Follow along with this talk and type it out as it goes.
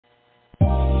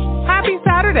Happy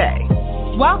Saturday.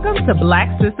 Welcome to Black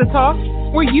Sista Talk,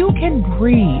 where you can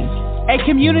breathe. A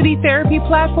community therapy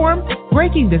platform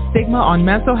breaking the stigma on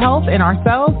mental health in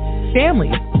ourselves,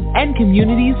 families, and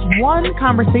communities one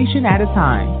conversation at a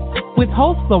time. With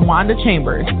host LaWanda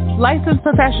Chambers, licensed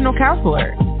professional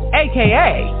counselor,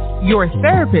 a.k.a. your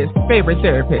therapist's favorite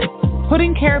therapist,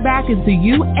 putting care back into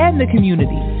you and the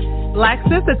community. Black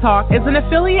Sista Talk is an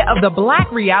affiliate of the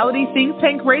Black Reality Think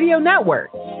Tank Radio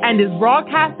Network and is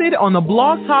broadcasted on the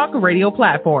Blog Talk radio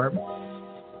platform.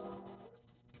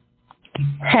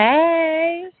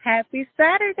 Hey, happy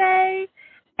Saturday,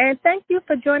 and thank you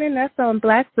for joining us on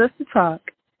Black Sista Talk.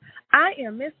 I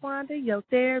am Miss Wanda, your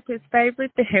therapist's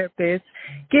favorite therapist,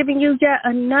 giving you yet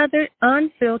another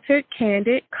unfiltered,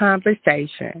 candid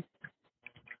conversation.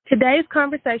 Today's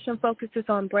conversation focuses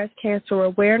on breast cancer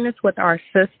awareness with our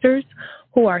sisters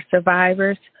who are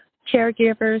survivors,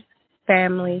 caregivers,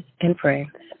 family, and friends.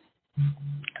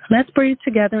 Let's breathe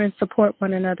together and support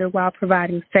one another while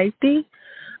providing safety,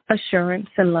 assurance,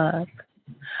 and love.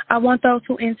 I want those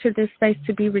who enter this space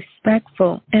to be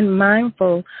respectful and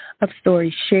mindful of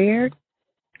stories shared,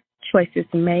 choices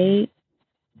made,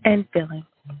 and feelings.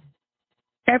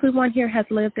 Everyone here has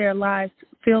lived their lives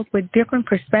filled with different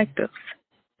perspectives.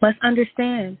 Let's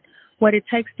understand what it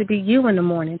takes to be you in the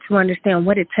morning, to understand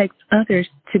what it takes others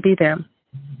to be them.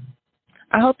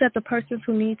 I hope that the persons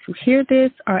who need to hear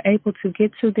this are able to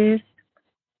get to this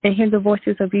and hear the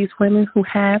voices of these women who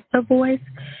have a voice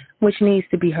which needs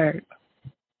to be heard.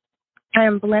 I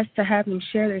am blessed to have them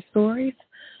share their stories,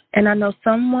 and I know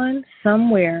someone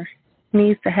somewhere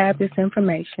needs to have this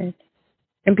information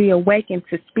and be awakened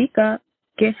to speak up,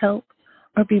 get help,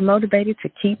 or be motivated to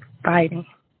keep fighting.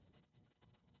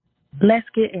 Let's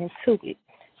get into it.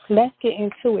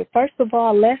 First of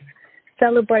all, let's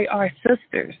celebrate our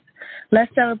sisters.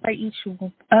 Let's celebrate each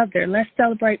other. Let's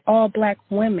celebrate all Black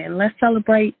women. Let's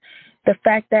celebrate the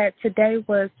fact that today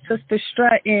was Sister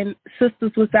Strut, and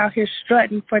sisters was out here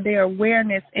strutting for their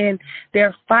awareness and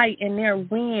their fight and their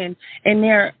win and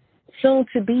their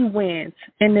soon-to-be wins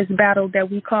in this battle that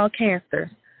we call cancer.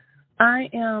 I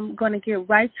am going to get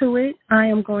right to it. I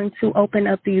am going to open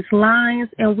up these lines,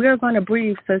 and we're going to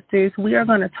breathe, sisters. We are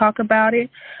going to talk about it.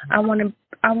 I want to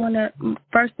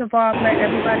first of all let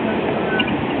everybody on the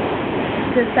line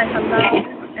just say hello,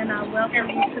 and I welcome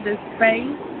you to this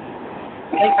space.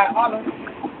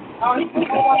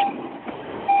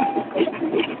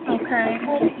 Okay.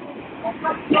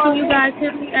 Can you guys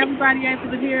hear me? Everybody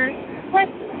able to hear?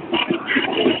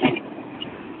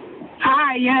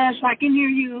 Hi, yes, I can hear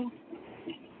you.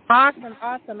 Awesome.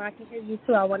 I can hear you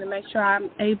too. I want to make sure I'm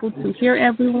able to hear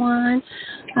everyone.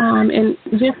 And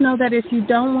just know that if you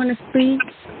don't want to speak,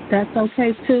 that's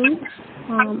okay too.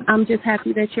 I'm just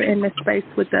happy that you're in this space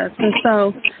with us. And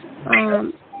so,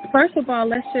 first of all,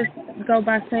 let's just go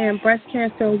by saying Breast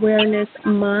Cancer Awareness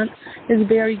Month is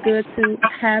very good to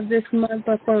have this month,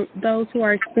 but for those who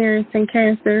are experiencing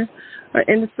cancer,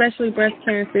 and especially breast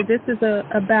cancer, this is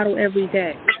a battle every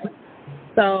day.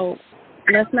 So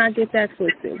let's not get that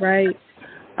twisted, right?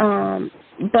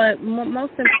 But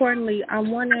most importantly, I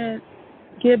want to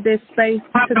give this space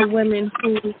to the women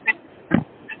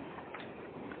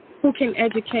who can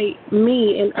educate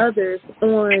me and others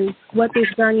on what this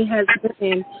journey has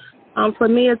been. For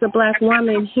me as a Black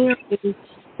woman, hearing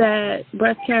that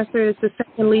breast cancer is the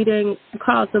second leading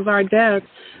cause of our death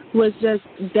was just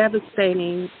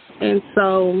devastating. And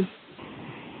so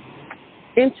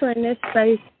entering this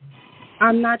space,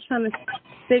 I'm not trying to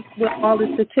stick with all the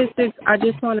statistics. I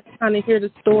just want to kind of hear the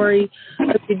story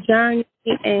of the journey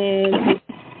and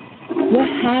what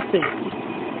happened,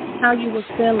 how you were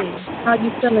feeling, how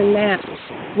you feeling now,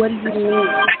 what do you need?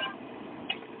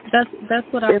 That's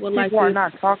what I would like to. If people are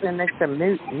not talking, they can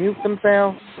mute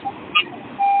themselves.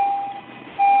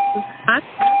 I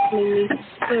need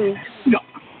to. No.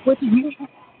 What do you?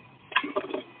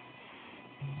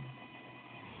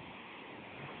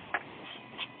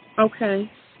 Okay.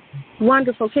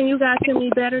 Wonderful. Can you guys hear me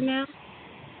better now?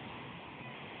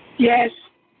 Yes.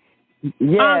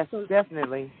 Yes, Awesome.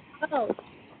 Definitely. Oh,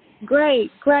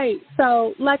 great.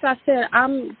 So, like I said,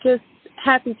 I'm just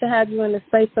happy to have you in the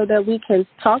space so that we can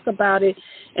talk about it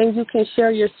and you can share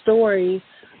your story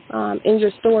and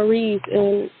your stories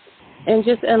and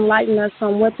just enlighten us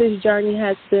on what this journey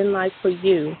has been like for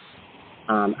you.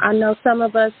 I know some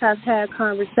of us have had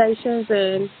conversations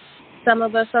and some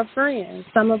of us are friends.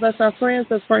 Some of us are friends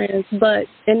of friends, but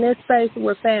in this space,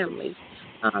 we're family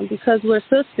because we're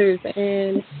sisters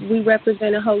and we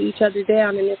represent and hold each other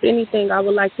down. And if anything, I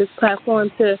would like this platform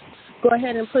to go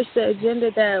ahead and push the agenda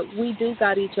that we do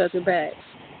got each other back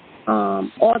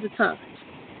all the time.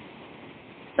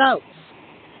 So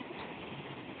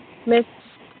Miss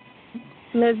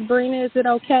Brina, is it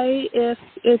okay if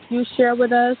you share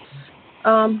with us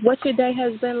what your day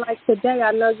has been like today?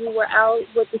 I know you were out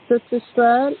with the Sister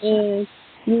Strut and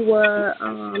you were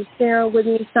sharing with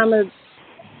me some of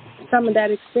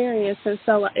that experience. And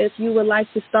so if you would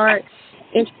like to start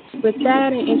with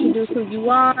that and introduce who you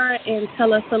are and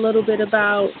tell us a little bit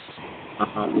about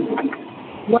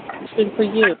what happened for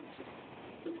you.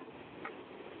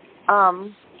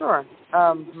 Sure.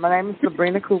 My name is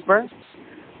Sabrina Cooper.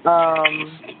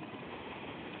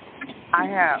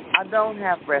 I don't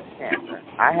have breast cancer.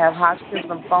 I have Hodgkin's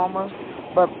lymphoma,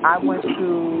 but I went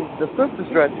to the Sister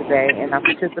Strut today and I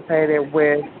participated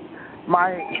with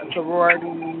my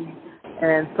sorority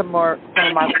and some of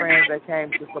my friends that came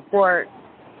to support.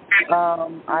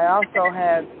 I also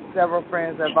had several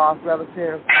friends that lost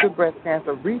relatives to breast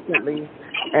cancer recently,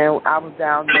 and I was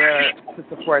down there to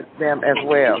support them as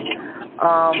well.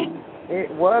 It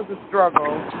was a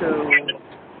struggle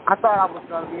I thought I was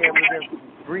going to be able to just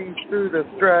breeze through the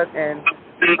strut and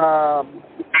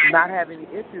not have any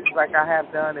issues like I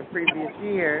have done in previous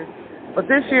years. But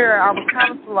this year I was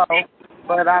kind of slow,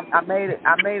 but I made it.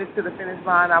 I made it to the finish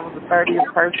line. I was the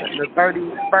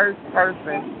 31st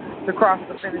person to cross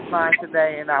the finish line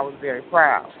today, and I was very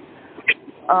proud.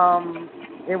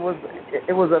 It was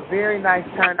a very nice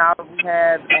turnout. We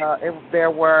had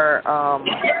there were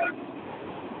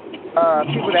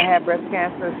people that had breast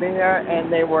cancer there,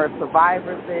 and there were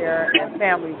survivors there and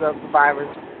families of survivors.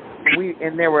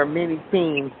 And there were many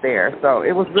teams there, so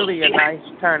it was really a nice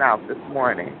turnout this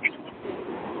morning.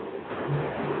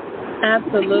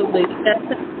 Absolutely,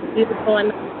 that's beautiful,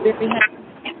 and I'm very happy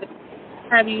to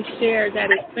have you share that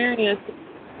experience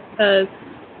because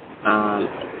a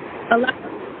lot of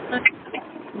times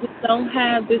we don't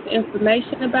have this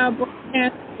information about breast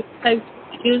cancer. It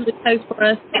usually takes for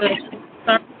us to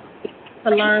start to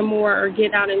learn more or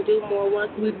get out and do more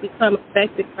once we become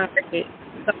affected by it.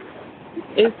 So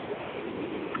it's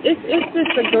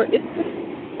just a great.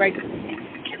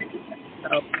 So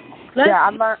I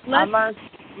learned. I'm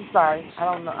sorry. I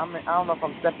don't know. I don't know if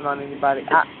I'm stepping on anybody.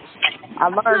 I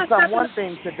learned one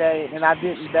thing today, and I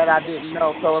didn't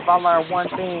know. So if I learned one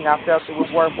thing, I felt it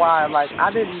was worthwhile. Like I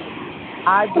didn't.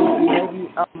 Maybe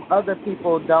other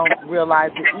people don't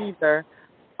realize it either.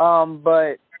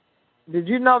 But did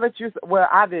you know that you? Well,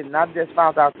 I didn't. I just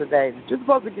found out today that you're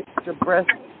supposed to get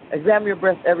examine your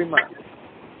breast every month.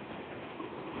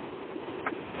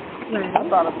 Right. I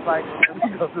thought it was like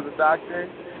when you go to the doctor,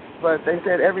 but they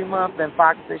said every month, and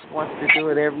Fox 6 wants to do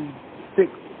it every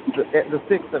the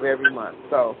 6th of every month.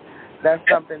 So that's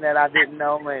something that I didn't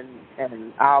know,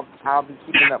 and I'll be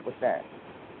keeping up with that.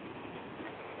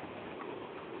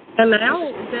 And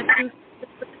now that you,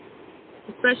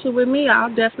 especially with me,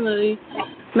 I'll definitely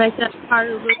make that part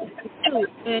of it too.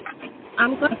 And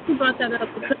I'm glad you brought that up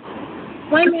because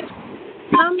women,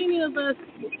 how many of us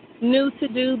knew to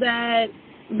do that,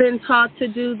 been taught to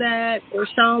do that, or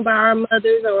shown by our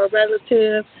mothers or a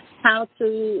relative how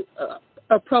to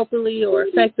appropriately or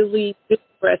effectively do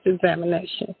breast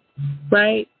examination,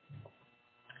 right?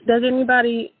 Does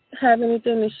anybody have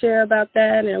anything to share about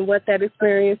that and what that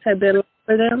experience had been like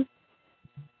for them?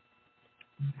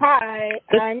 Hi,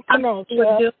 I'm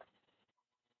Kenosha.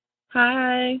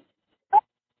 Hi.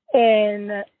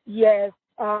 And yes,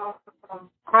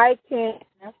 I can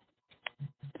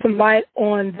some light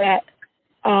on that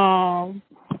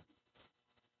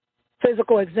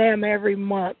physical exam every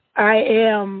month. I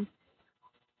am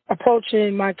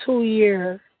approaching my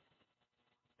 2-year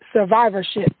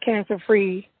survivorship,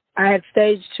 cancer-free. I had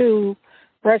stage 2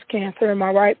 breast cancer in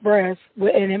my right breast,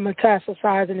 and it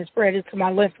metastasized and it spread into my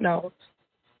lymph nodes.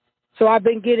 So I've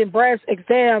been getting breast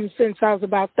exams since I was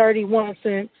about 31,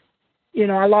 since,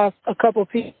 I lost a couple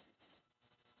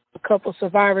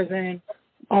survivors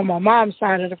on my mom's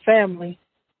side of the family.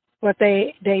 But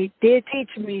they did teach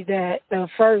me that the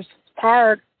first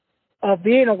part of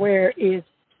being aware is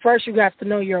first you have to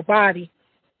know your body.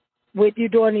 With you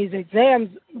doing these exams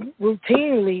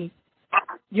routinely,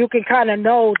 you can kind of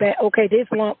know that, okay, this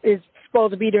lump is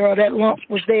supposed to be there or that lump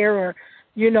was there, or,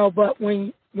 but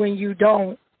when you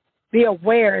don't, be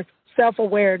aware,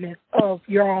 self-awareness of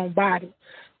your own body.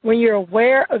 When you're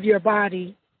aware of your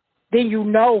body, then you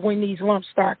know when these lumps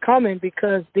start coming,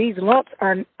 because these lumps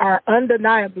are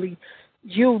undeniably,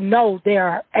 they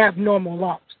are abnormal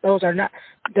lumps. Those are not,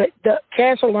 the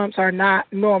cancer lumps are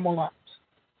not normal lumps.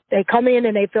 They come in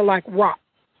and they feel like rock.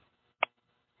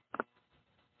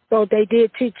 So they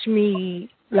did teach me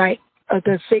like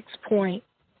the 6-point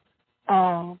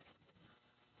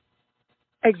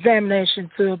examination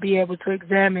to be able to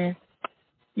examine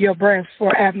your breast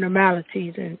for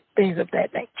abnormalities and things of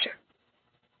that nature.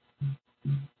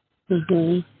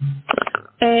 Mhm.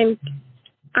 And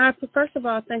first of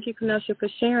all, thank you, Kenosha, for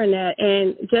sharing that.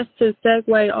 And just to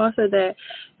segue also that,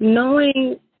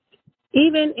 knowing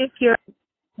even if you're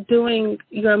doing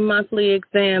your monthly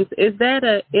exams, is that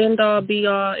a end all be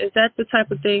all? Is that the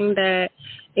type of thing that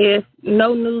if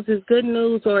no news is good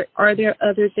news, or are there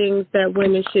other things that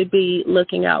women should be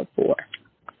looking out for?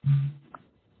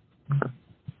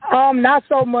 Not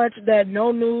so much that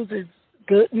no news is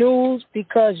good news,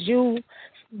 because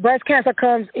breast cancer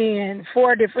comes in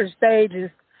 4 different stages,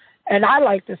 and I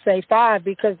like to say 5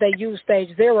 because they use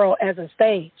stage 0 as a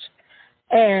stage.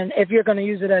 And if you're going to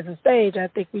use it as a stage, I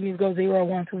think we need to go 0,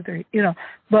 1, 2, 3,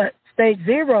 But stage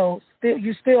 0,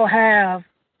 you still have,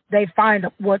 they find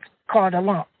what's called a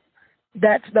lump.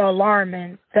 That's the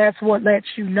alarming. That's what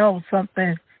lets you know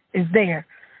something is there.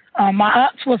 My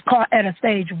aunt's was caught at a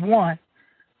stage 1,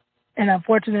 and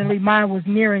unfortunately mine was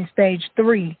nearing stage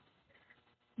 3.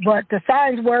 But the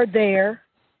signs were there.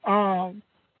 I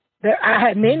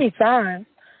had many signs,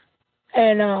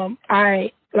 and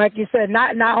I, like you said,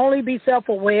 not only be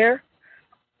self-aware,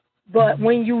 but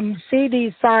when you see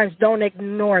these signs, don't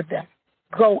ignore them.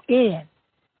 Go in.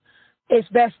 It's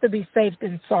best to be safe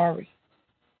than sorry.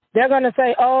 They're going to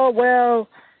say, oh, well,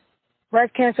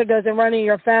 breast cancer doesn't run in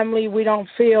your family. We don't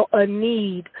feel a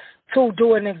need to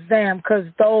do an exam because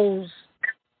those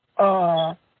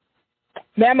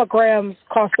mammograms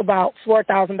cost about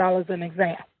 $4,000 an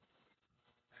exam.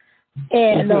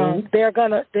 And they're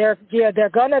gonna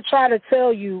try to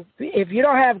tell you, if you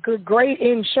don't have great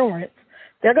insurance,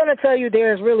 they're gonna tell you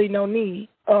there's really no need.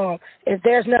 If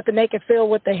there's nothing they can fill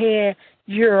with the hand,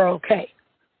 you're okay.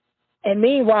 And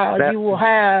meanwhile, you will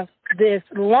have this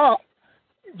lump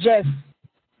just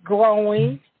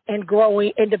growing and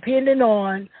growing, and depending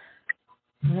on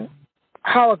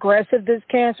how aggressive this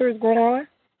cancer is growing,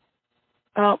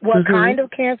 what kind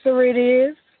of cancer it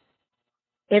is,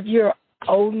 if you're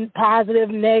O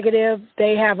positive, negative,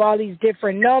 they have all these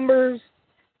different numbers.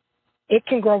 It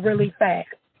can grow really fast.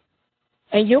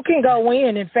 And you can go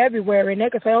in February and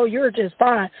they can say, oh, you're just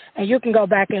fine. And you can go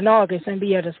back in August and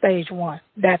be at a stage 1.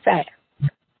 That fast.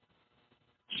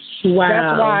 Wow.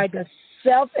 That's why the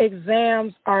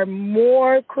self-exams are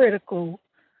more critical,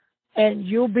 and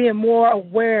you being more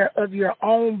aware of your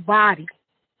own body.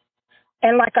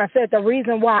 And like I said, the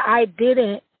reason why I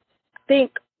didn't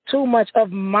think too much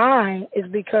of mine is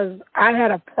because I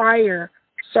had a prior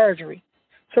surgery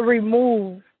to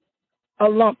remove a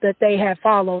lump that they had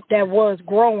followed that was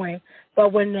growing,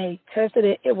 but when they tested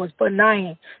it, it was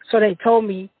benign. So they told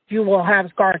me you will have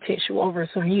scar tissue over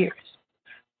some years.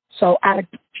 So I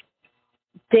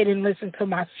didn't listen to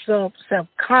my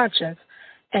self-conscious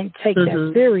and take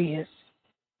that serious.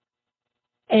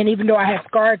 And even though I had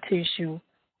scar tissue,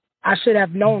 I should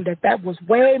have known that that was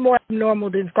way more abnormal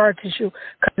than scar tissue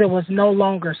because it was no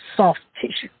longer soft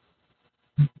tissue.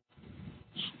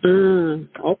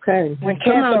 Okay. When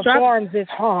cancer forms, it's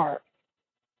hard.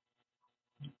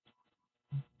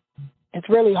 It's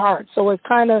really hard. So it's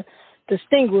kind of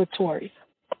distinguishatory.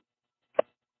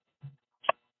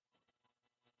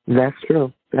 That's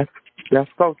true. That's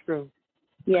so true.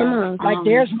 Yeah. Like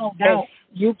there's no doubt.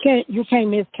 You can't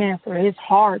miss cancer. It's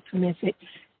hard to miss it.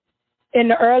 In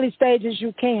the early stages,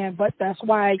 you can, but that's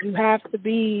why you have to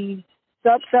be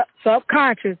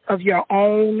subconscious of your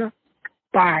own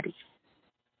body.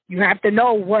 You have to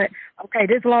know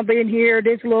this lump in here,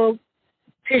 this little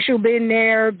tissue been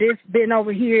there, this been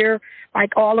over here,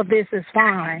 like all of this is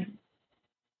fine.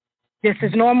 This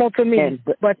is normal to me,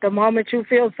 but the moment you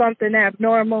feel something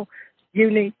abnormal, you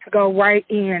need to go right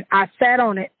in. I sat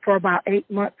on it for about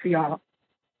 8 months, y'all.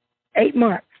 8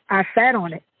 months. I sat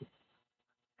on it.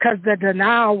 Because the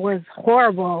denial was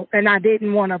horrible, and I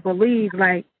didn't want to believe,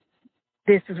 like,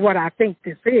 this is what I think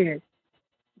this is.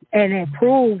 And it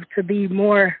proved to be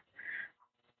more,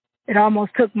 it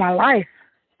almost took my life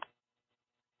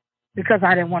because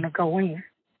I didn't want to go in.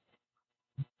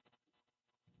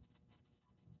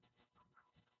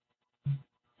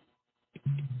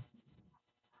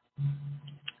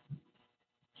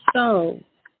 So,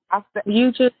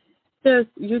 you just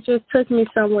took me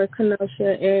somewhere,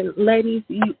 Kenosha. And ladies,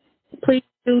 you please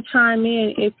do chime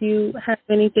in if you have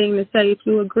anything to say, if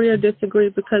you agree or disagree,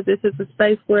 because this is a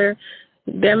space where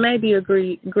there may be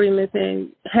agreements,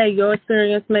 and hey, your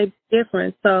experience may be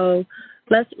different. So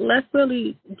let's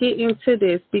really get into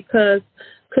this, because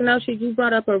Kenosha, you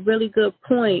brought up a really good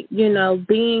point.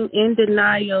 Being in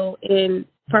denial, and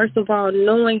first of all,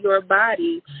 knowing your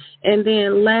body, and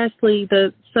then lastly,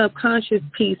 the subconscious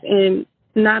piece, and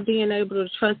not being able to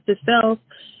trust yourself,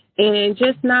 and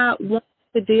just not wanting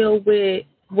to deal with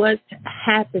what's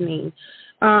happening.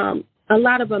 a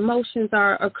lot of emotions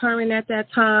are occurring at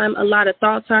that time. A lot of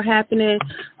thoughts are happening.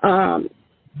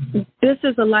 This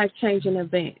is a life-changing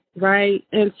event, right?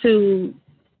 And to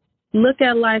look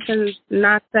at life and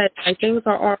not say like, things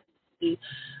are already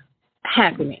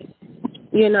happening,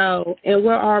 and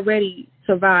we're already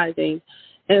surviving.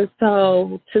 And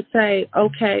so to say,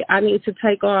 okay, I need to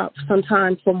take off some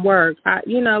time from work,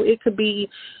 it could be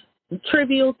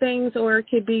trivial things or it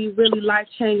could be really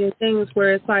life-changing things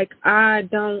where it's like I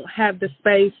don't have the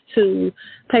space to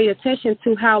pay attention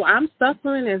to how I'm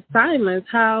suffering in silence,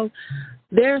 how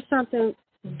there's something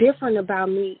different about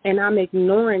me and I'm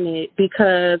ignoring it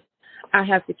because I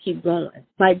have to keep going.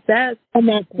 Like that's and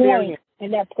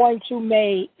that point you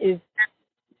made is,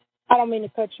 I don't mean to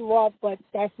cut you off, but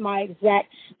that's my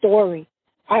exact story.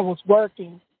 I was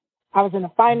working. I was in a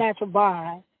financial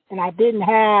bind, and I didn't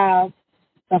have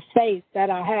the faith that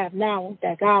I have now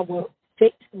that God will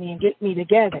fix me and get me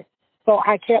together. So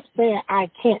I kept saying,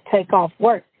 I can't take off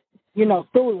work.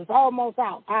 School is almost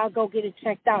out. I'll go get it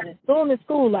checked out. As soon as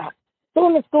school out,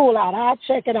 I'll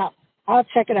check it out. As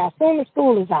soon as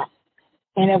school is out.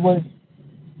 And it was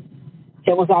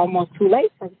almost too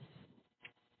late for me.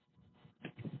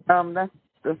 That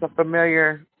is a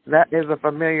familiar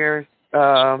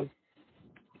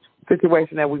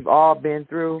situation that we've all been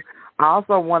through. I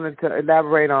also wanted to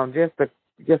elaborate on just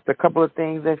a couple of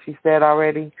things that she said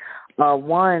already.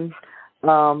 One,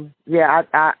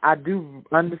 I do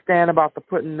understand about the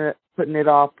putting it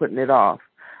off.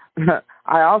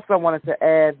 I also wanted to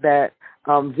add that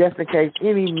just in case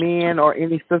any men or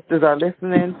any sisters are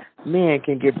listening, men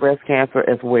can get breast cancer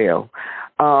as well.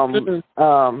 I'm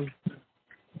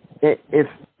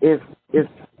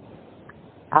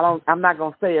not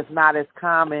gonna say it's not as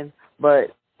common,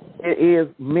 but it is.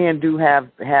 Men do have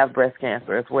breast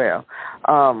cancer as well.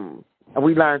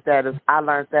 We learned that. I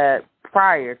learned that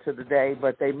prior to the day,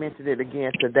 but they mentioned it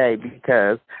again today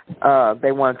because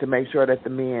they wanted to make sure that the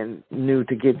men knew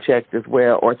to get checked as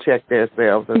well or check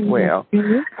themselves as well.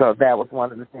 Mm-hmm. So that was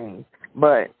one of the things.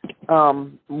 But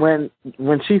when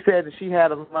she said that she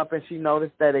had a lump and she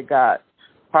noticed that it got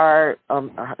hard,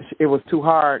 it was too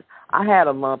hard. I had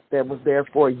a lump that was there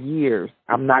for years.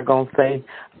 I'm not going to say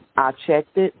I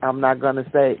checked it. I'm not going to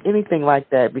say anything like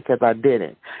that because I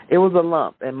didn't. It was a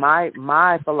lump. And my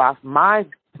philosophy, my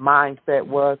mindset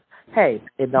was, hey,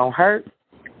 it don't hurt.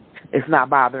 It's not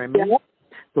bothering me.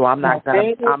 So I'm not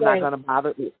going to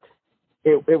bother it.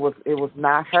 It was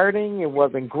not hurting. It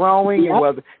wasn't growing.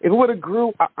 Yep. If it would have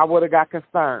grew, I would have got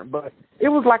concerned. But it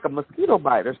was like a mosquito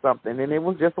bite or something, and it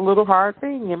was just a little hard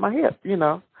thing in my hip,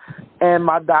 And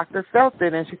my doctor felt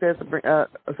it, and she said,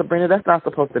 Sabrina, that's not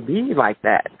supposed to be like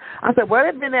that. I said, well,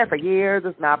 it's been there for years.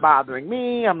 It's not bothering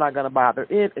me. I'm not going to bother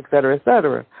it, et cetera, et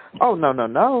cetera. Oh,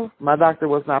 no. My doctor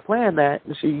was not playing that.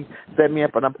 She set me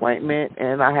up an appointment,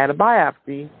 and I had a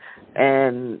biopsy,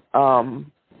 and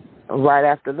right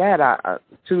after that,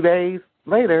 2 days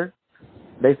later,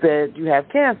 they said you have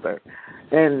cancer,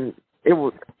 and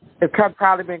it could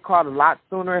probably been caught a lot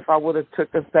sooner if I would have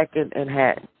took a second and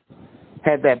had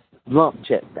that lump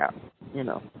checked out,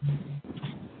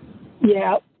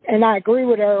 Yeah, and I agree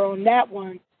with her on that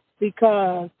one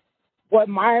because what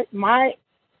my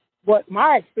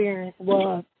experience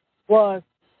was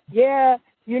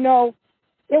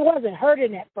it wasn't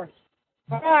hurting at first.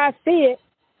 I see it.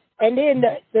 And then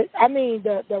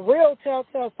the real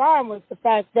telltale sign was the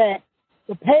fact that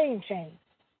the pain changed.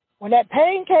 When that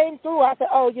pain came through, I said,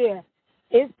 oh, yeah,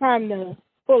 it's time to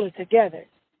pull it together.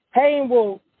 Pain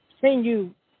will send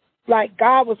you, like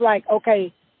God was like,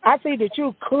 okay, I see that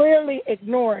you're clearly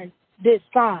ignoring this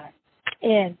sign.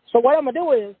 And so what I'm going to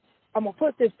do is I'm going to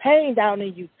put this pain down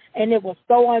in you. And it was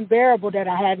so unbearable that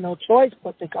I had no choice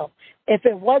but to go. If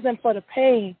it wasn't for the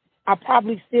pain, I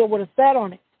probably still would have sat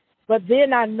on it. But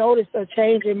then I noticed a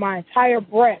change in my entire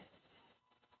breast.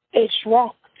 It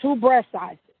shrunk 2 breast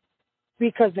sizes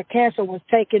because the cancer was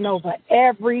taking over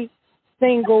every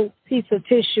single piece of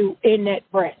tissue in that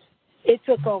breast. It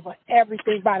took over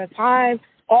everything. By the time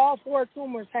all 4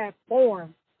 tumors had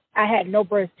formed, I had no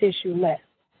breast tissue left.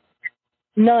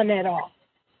 None at all.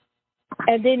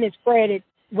 And then it spread it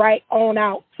right on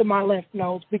out to my lymph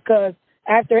nodes because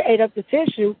after it ate up the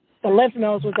tissue, the lymph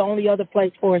nodes was the only other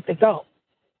place for it to go.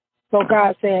 So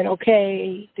God said,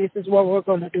 okay, this is what we're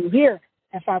going to do here.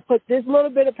 If I put this little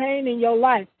bit of pain in your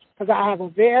life, because I have a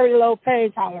very low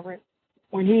pain tolerance,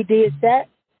 when he did that,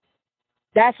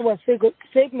 that's what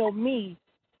signaled me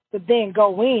to then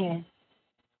go in.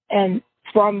 And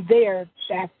from there,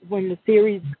 that's when the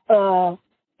series of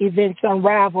events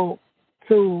unraveled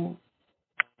to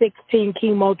 16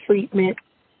 chemo treatments,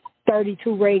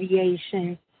 32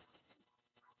 radiation,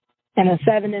 and a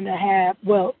 7.5.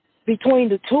 Well, between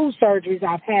the two surgeries,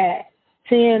 I've had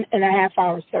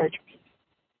 10.5-hour surgery.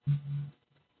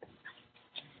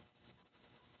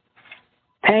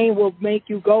 Pain will make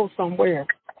you go somewhere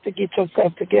to get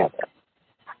yourself together.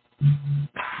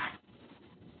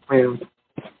 Can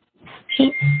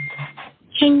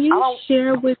you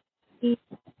share with me,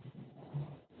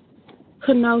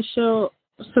 Kenosha,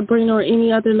 Sabrina, or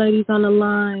any other ladies on the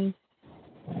line,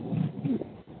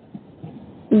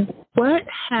 what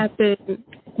happened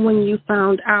when you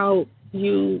found out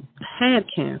you had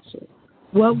cancer?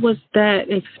 What was that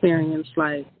experience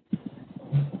like?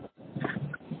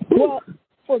 Well,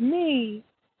 for me,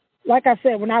 like I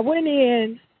said, when I went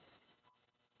in,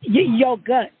 your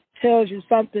gut tells you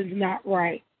something's not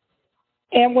right.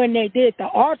 And when they did the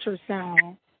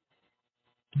ultrasound,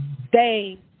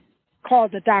 they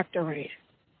called the doctor in.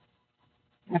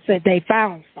 I said, they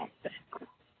found something. I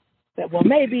said, well,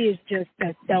 maybe it's just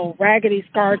that the raggedy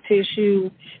scar tissue,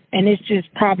 and it's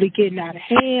just probably getting out of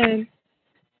hand.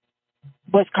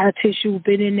 But scar tissue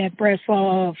been in that breast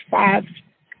for 5,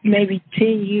 maybe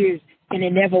 10 years, and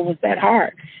it never was that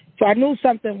hard. So I knew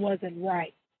something wasn't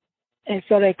right. And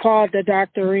so they called the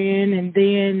doctor in, and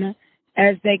then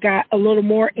as they got a little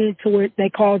more into it, they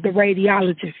called the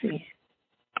radiologist in.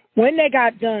 When they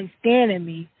got done scanning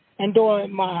me and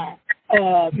doing my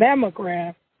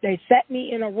mammogram, they sat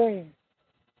me in a room,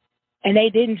 and they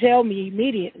didn't tell me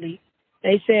immediately.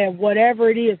 They said whatever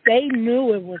it is, they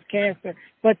knew it was cancer,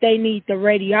 but they need the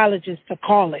radiologist to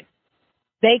call it.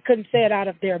 They couldn't say it out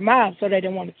of their mouth, so they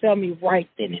didn't want to tell me right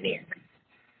then and there.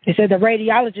 They said the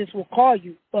radiologist will call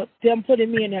you, but them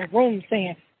putting me in that room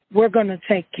saying, we're going to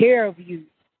take care of you.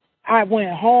 I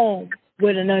went home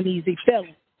with an uneasy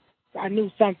feeling. I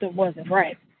knew something wasn't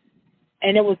right.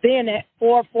 And it was then at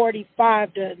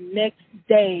 4:45 the next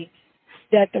day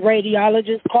that the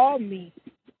radiologist called me,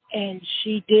 and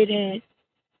she didn't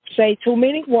say too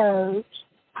many words.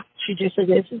 She just said,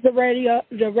 this is the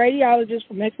radiologist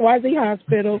from XYZ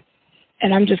Hospital,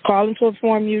 and I'm just calling to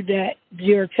inform you that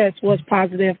your test was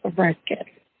positive for breast cancer.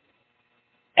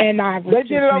 And I was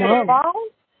did it over the phone?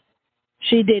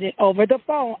 She did it over the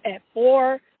phone at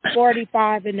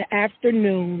 4:45 in the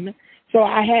afternoon. So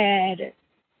I had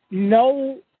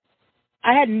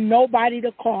nobody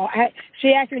to call.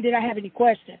 She asked me, did I have any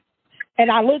questions? And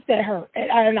I looked at her,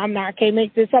 and I can't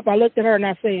make this up. I looked at her and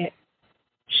I said,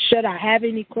 should I have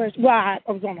any questions? Well, I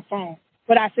was on the phone,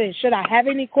 but I said, should I have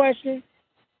any questions?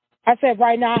 I said,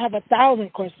 right now I have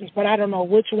 1,000 questions, but I don't know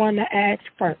which one to ask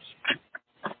first.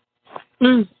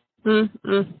 No.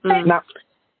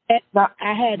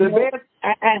 I had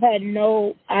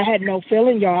no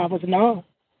feeling, y'all. I was numb.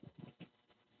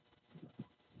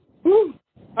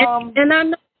 And I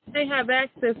know they have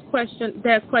asked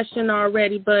that question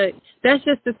already, but that's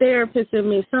just the therapist in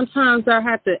me. Sometimes I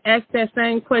have to ask that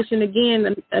same question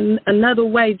again another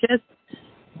way. Just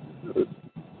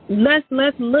let's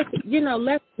look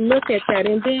at that,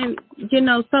 and then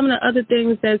some of the other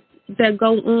things that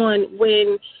go on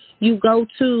when you go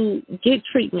to get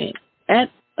treatment at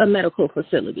a medical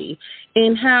facility,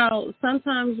 and how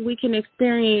sometimes we can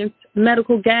experience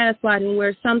medical gaslighting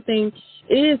where something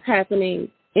is happening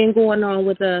and going on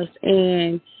with us,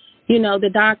 and the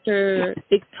doctor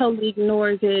totally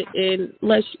ignores it and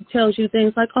tells you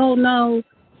things like, oh no,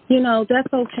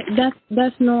 that's okay,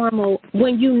 that's normal,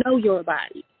 when you know your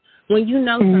body, when you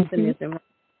know something isn't right.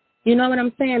 You know what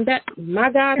I'm saying? That my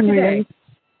God today.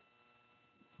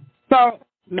 So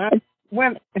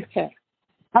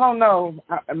I don't know.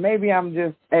 Maybe I'm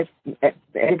just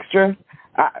extra.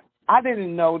 I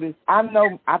didn't notice.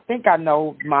 I think I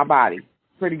know my body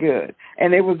pretty good,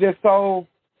 and it was just so.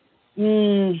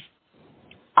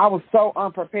 I was so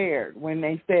unprepared when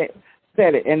they said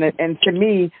it, and to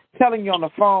me, telling you on the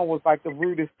phone was like the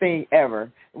rudest thing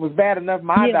ever. It was bad enough.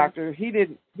 My doctor, he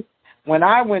didn't. When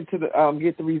I went to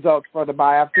get the results for the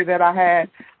biopsy that I had,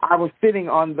 I was sitting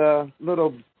on the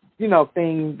little,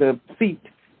 thing, the seat.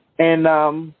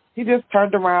 And he just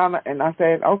turned around, and I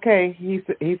said, okay. He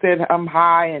said, I'm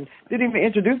hi, and didn't even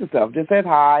introduce himself, just said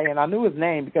hi, and I knew his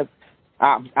name because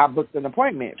I booked an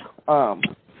appointment. Oh,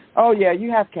 yeah, you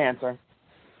have cancer.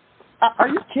 Are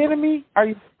you kidding me? Are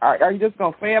you just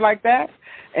going to say it like that?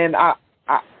 And I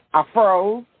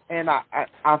froze, and I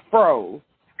froze.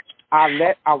 I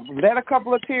let a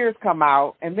couple of tears come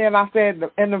out, and then I said,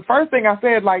 and the first thing I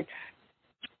said, like,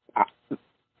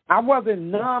 I wasn't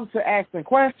numb to asking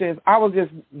questions. I was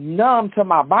just numb to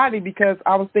my body because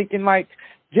I was thinking, like,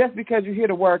 just because you hear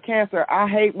the word cancer, I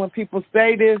hate when people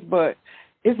say this, but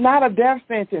it's not a death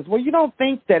sentence. Well, you don't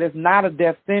think that it's not a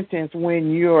death sentence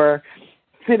when you're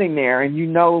sitting there, and you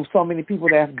know so many people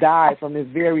that have died from this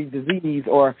very disease,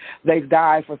 or they've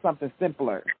died for something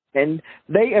simpler. And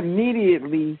they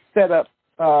immediately set up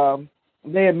chemo.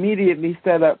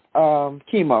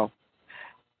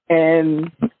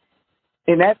 And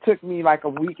that took me like a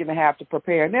week and a half to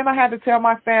prepare. And then I had to tell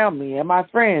my family and my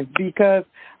friends, because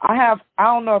I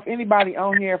don't know if anybody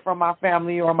on here from my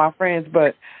family or my friends,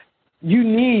 but you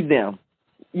need them.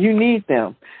 You need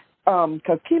them.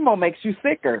 Because chemo makes you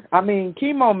sicker. I mean,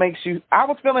 chemo makes you, I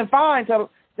was feeling fine till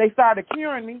they started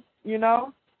curing me, you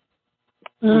know.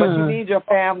 But you need your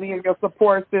family and your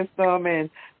support system, and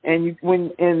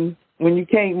when you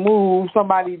can't move,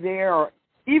 somebody there, or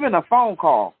even a phone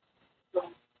call.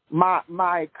 My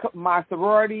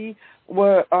sorority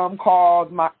were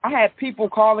called. I had people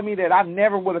calling me that I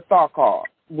never would have thought called,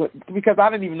 because I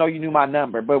didn't even know you knew my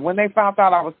number. But when they found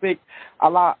out I was sick,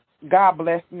 God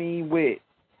blessed me with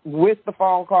the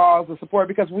phone calls, the support,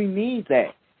 because we need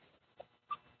that,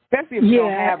 especially if you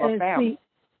don't have a family.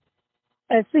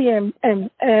 And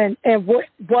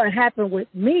what happened with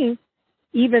me,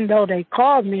 even though they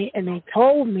called me and they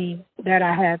told me that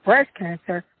I had breast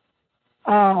cancer,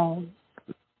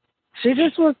 she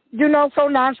just was, so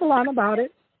nonchalant about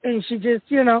it. And she just,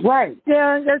 right.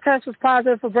 Yeah, their test was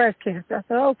positive for breast cancer. I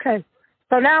said, okay.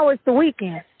 So now it's the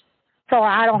weekend. So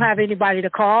I don't have anybody to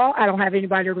call. I don't have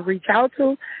anybody to reach out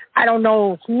to. I don't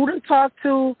know who to talk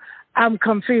to. I'm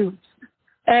confused.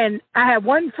 And I had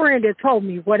one friend that told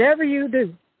me, whatever you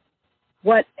do,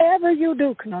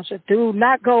 Kenosha, do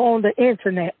not go on the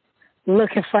internet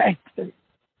looking for answers,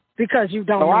 because you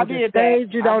don't know the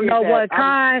stage, you don't know what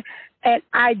kind. And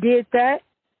I did that,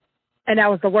 and that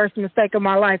was the worst mistake of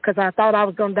my life, because I thought I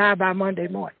was going to die by Monday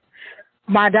morning.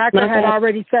 My doctor had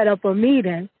already set up a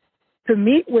meeting to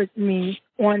meet with me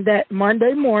on that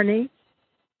Monday morning.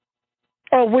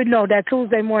 That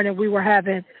Tuesday morning we were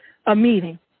having a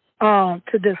meeting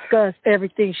to discuss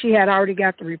everything. She had already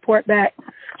got the report back.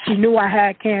 She knew I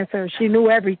had cancer. She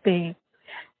knew everything.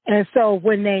 And so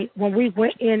when we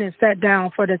went in and sat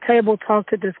down for the table talk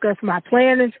to discuss my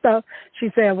plan and stuff, she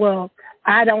said, well,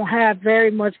 I don't have very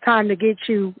much time to get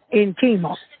you in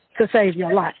chemo to save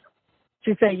your life.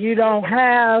 She said,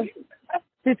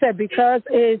 because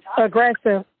it's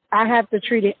aggressive, I have to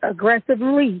treat it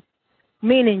aggressively,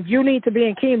 meaning you need to be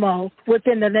in chemo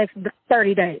within the next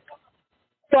 30 days.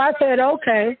 So I said,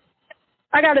 okay,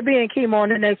 I got to be in chemo in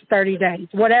the next 30 days,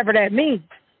 whatever that means.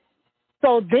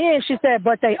 So then she said,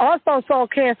 but they also saw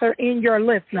cancer in your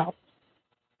lymph node.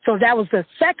 So that was the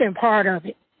second part of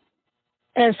it.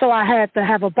 And so I had to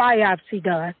have a biopsy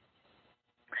done.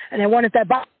 And they wanted that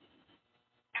biopsy.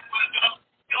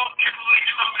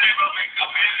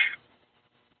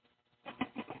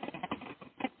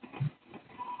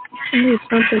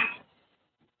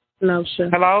 No, sure.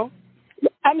 Hello?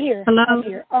 I'm here. Hello? I'm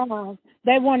here.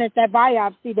 They wanted that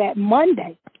biopsy that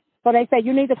Monday. So they said,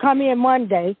 you need to come in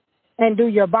Monday and do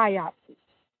your biopsy.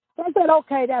 So I said,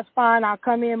 okay, that's fine. I'll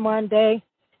come in Monday.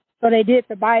 So they did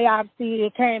the biopsy.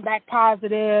 It came back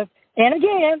positive. And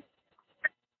again,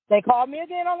 they called me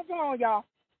again on the phone, y'all.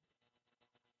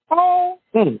 Oh,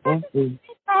 and this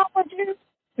how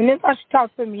she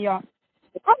talked to me, y'all.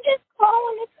 I'm just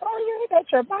calling to tell you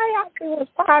that your biopsy was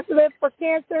positive for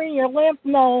cancer in your lymph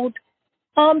node.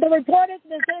 The report has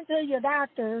been sent to your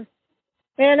doctor.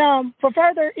 And for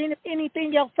further,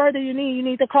 anything else further you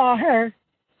need to call her.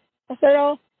 I said,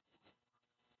 oh,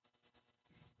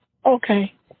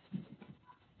 okay.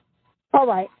 All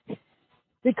right.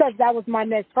 Because that was my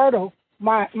next hurdle.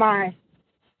 My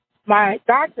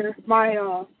doctor,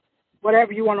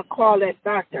 whatever you want to call that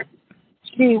doctor,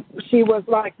 she was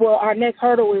like, well, our next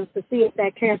hurdle is to see if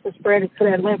that cancer spread into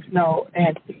that lymph node.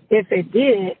 And if it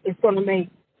did, it's going to make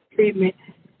treatment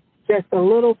just a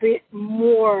little bit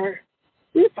more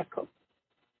difficult.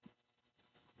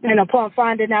 And upon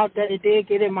finding out that it did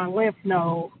get in my lymph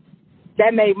node,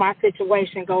 that made my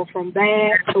situation go from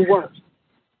bad to worse.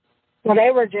 So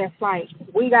they were just like,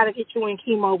 we got to get you in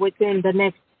chemo within the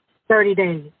next 30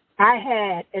 days. I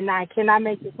had, and I cannot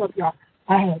make this up, y'all,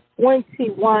 I had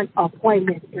 21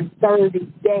 appointments in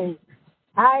 30 days.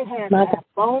 I had to have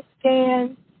bone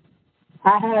scans.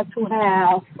 I had to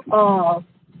have,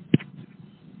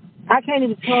 I can't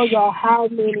even tell y'all how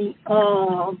many,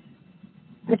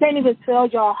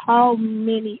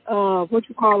 what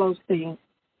you call those things,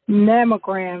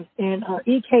 mammograms and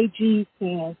EKG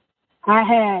scans.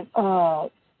 I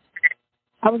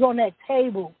was on that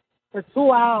table for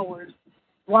 2 hours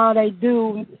while they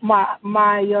do my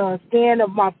scan of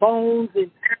my bones,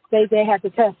 and they had to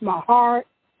test my heart,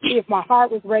 see if my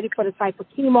heart was ready for the type of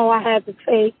chemo I had to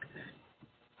take.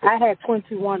 I had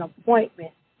 21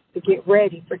 appointments to get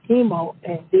ready for chemo.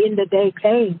 And then the day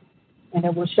came, and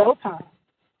it was showtime.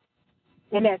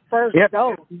 And that first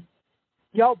dose,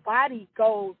 your body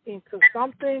goes into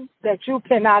something that you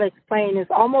cannot explain.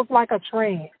 It's almost like a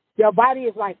trance. Your body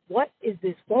is like, what is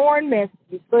this foreign mess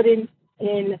you put in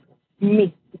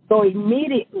me? So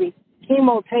immediately,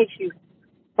 chemo takes you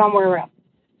somewhere else.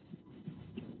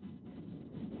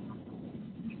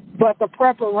 But the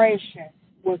preparation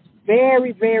was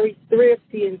very, very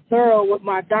thrifty and thorough with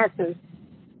my doctors,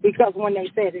 because when they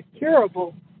said it's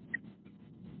curable,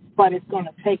 but it's going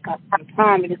to take us some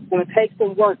time and it's going to take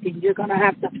some work and you're going to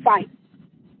have to fight.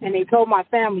 And they told my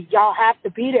family, y'all have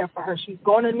to be there for her. She's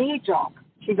going to need y'all.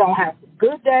 She's going to have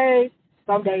good days.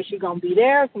 Some days she's going to be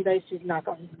there. Some days she's not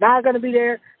going to be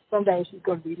there. Some days she's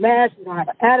going to be mad. She's going to have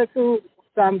an attitude.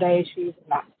 Some days she's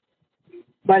not.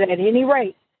 But at any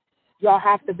rate, y'all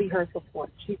have to be her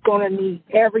support. She's going to need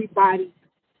everybody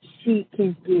she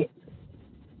can get.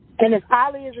 And as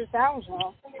oddly as it sounds,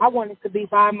 y'all, I wanted to be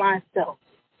by myself.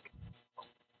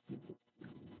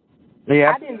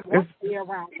 Yeah. I didn't want to be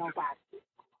around nobody.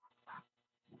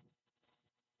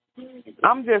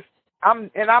 I'm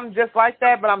just like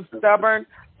that, but I'm stubborn,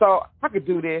 so I could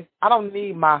do this. I don't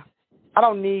need my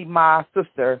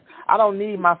sister. I don't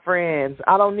need my friends.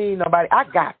 I don't need nobody. I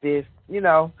got this,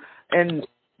 and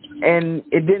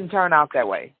it didn't turn out that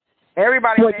way.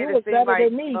 Everybody made it seem like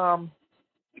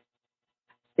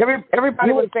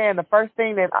everybody was saying the first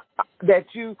thing that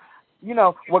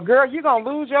well, girl, you're gonna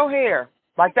lose your hair.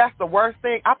 Like, that's the worst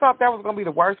thing. I thought that was going to be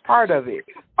the worst part of it.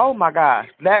 Oh, my gosh.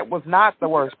 That was not the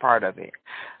worst part of it.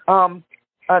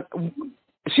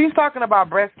 She's talking about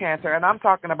breast cancer, and I'm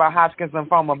talking about Hodgkin's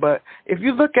lymphoma. But if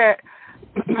you look at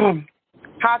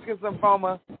Hodgkin's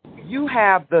lymphoma, you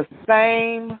have the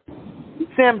same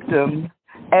symptoms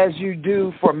as you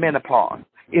do for menopause.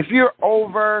 If you're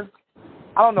over,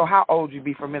 I don't know how old you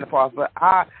be for menopause, but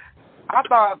I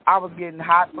thought I was getting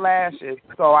hot flashes,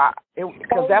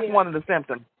 because that's one of the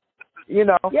symptoms,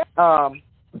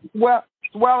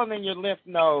 swelling in your lymph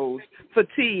nodes,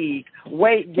 fatigue,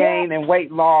 weight gain and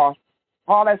weight loss,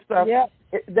 all that stuff.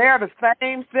 They are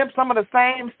some of the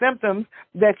same symptoms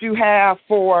that you have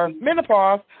for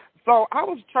menopause. So I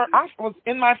was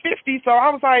in my 50s, so I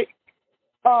was like,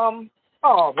 I'm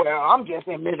just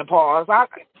in menopause.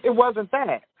 It wasn't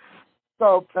that.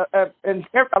 So, and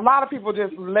a lot of people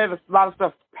just let a lot of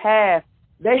stuff pass.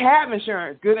 They have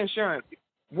insurance, good insurance,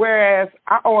 whereas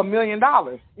I owe $1 million,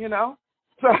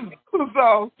 So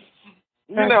go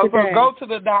to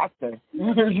the doctor.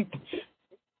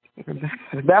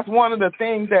 That's one of the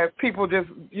things that people just,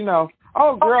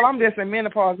 oh, girl, I'm just in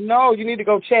menopause. No, you need to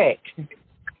go check.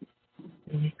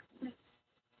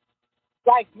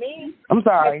 Like me? I'm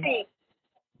sorry.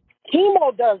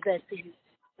 Chemo does that to you.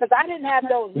 Because I didn't have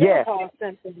those menopause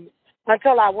symptoms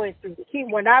until I went through the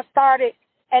chemo. When I started,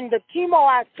 and the chemo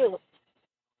I took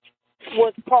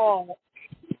was called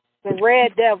the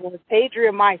Red Devil,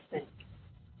 adriamycin.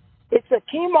 It's a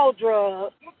chemo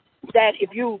drug that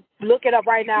if you look it up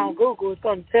right now on Google, it's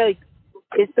going to tell you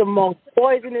it's the most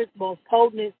poisonous, most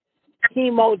potent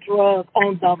chemo drug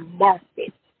on the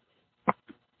market.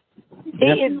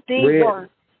 It is the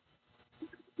worst.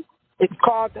 It's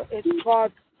called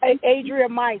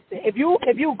adriamycin. If you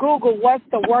Google what's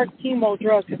the worst chemo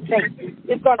drug to take,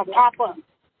 it's gonna pop up.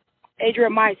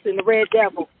 Adriamycin, the Red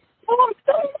Devil.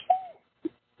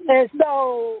 And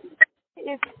so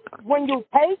it's when you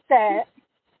take that,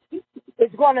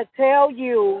 it's gonna tell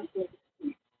you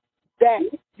that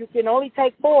you can only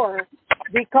take 4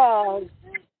 because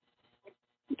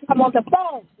I'm on the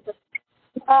phone.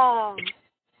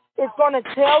 It's gonna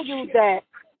tell you that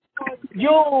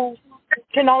you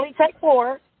can only take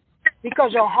 4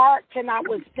 because your heart cannot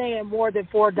withstand more than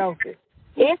 4 doses.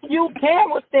 If you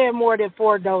can withstand more than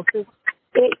 4 doses,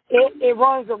 it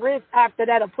runs a risk after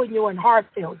that of putting you in heart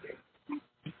failure.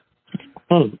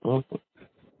 Okay.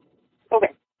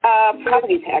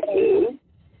 Property taxes.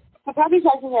 So property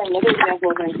taxes are another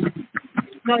example of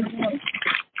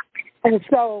And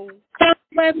so,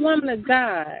 black woman of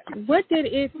God, what did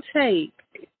it take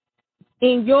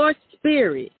in your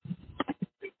spirit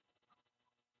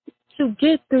to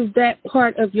get through that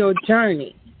part of your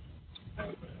journey?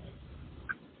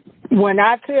 When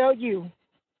I tell you,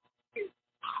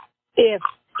 if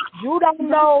you don't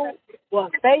know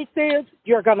what faith is,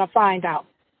 you're going to find out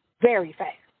very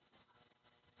fast.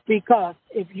 Because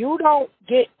if you don't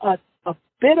get a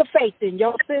bit of faith in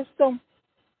your system,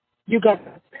 you're going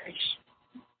to perish.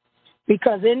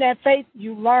 Because in that faith,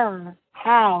 you learn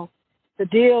how to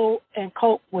deal and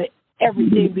cope with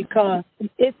everything, because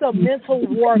it's a mental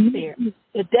warfare.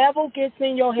 The devil gets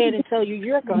in your head and tells you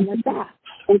you're going to die.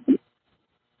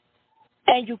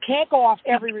 And you can't go off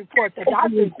every report the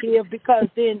doctors give because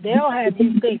then they'll have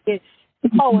you thinking,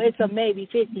 oh, it's a maybe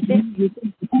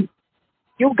 50-50.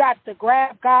 You got to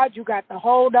grab God, you got to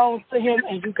hold on to him,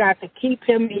 and you got to keep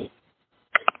him in.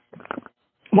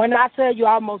 When I tell you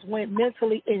I almost went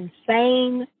mentally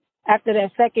insane after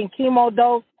that second chemo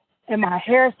dose and my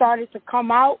hair started to come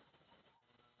out,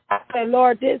 I said,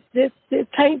 Lord, this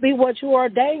can't be what you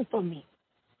ordained for me.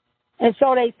 And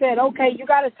so they said, okay, you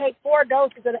got to take 4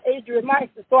 doses of the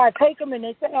adriamycin. So I take them, and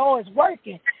they said, oh, it's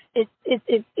working.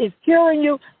 It's curing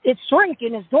you. It's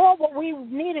shrinking. It's doing what we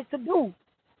needed to do.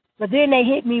 But then they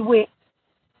hit me with,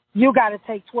 you got to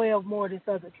take 12 more of this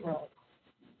other drug.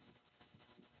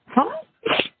 Huh?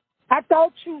 I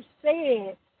thought you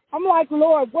said. I'm like,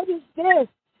 Lord, what is this?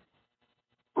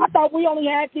 I thought we only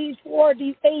had these 4,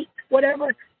 these 8,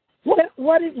 whatever.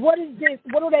 What is this?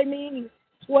 What do they mean?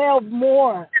 12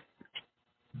 more.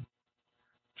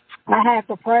 I had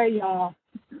to pray, y'all.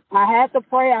 I had to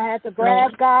pray. I had to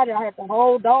grab God. I had to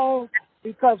hold on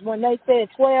because when they said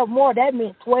 12 more, that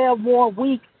meant 12 more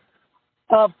weeks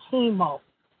of chemo.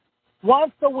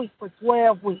 Once a week for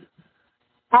 12 weeks.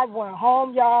 I went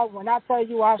home, y'all. When I tell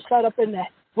you I shut up in that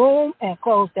room and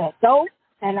closed that door,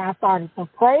 and I started to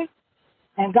pray.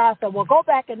 And God said, well, go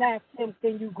back and ask him,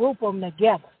 can you group them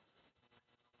together?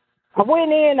 I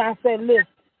went in, I said, listen,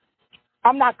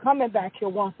 I'm not coming back here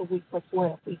once a week for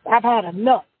 12 weeks. I've had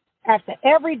enough. After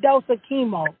every dose of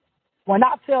chemo, when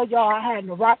I tell y'all I had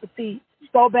neuropathy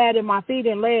so bad in my feet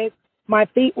and legs, my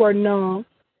feet were numb.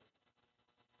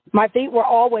 My feet were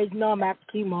always numb after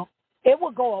chemo. It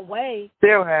would go away.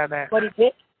 Still have that. But it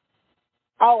did.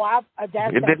 Oh,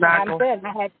 that's it did not go.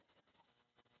 I had.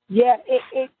 Yeah,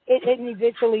 it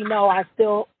eventually, no,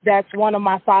 that's one of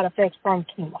my side effects from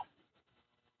chemo.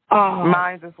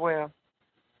 Mine as well.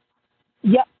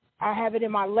 Yep, I have it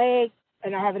in my legs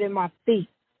and I have it in my feet.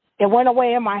 It went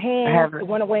away in my hands. It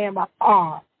went away in my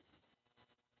arms.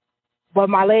 But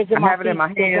my legs and my feet. I have it in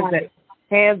my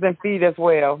hands and feet as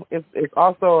well. It's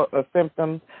also a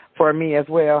symptom for me as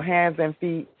well. Hands and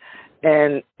feet,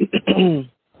 and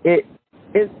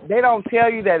they don't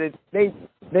tell you that they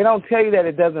don't tell you that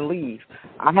it doesn't leave.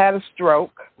 I had a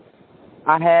stroke.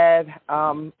 I have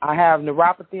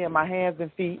neuropathy in my hands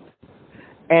and feet.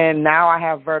 And now I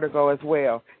have vertigo as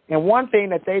well. And one thing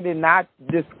that they did not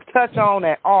just touch on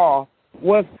at all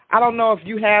was, I don't know if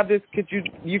you have this,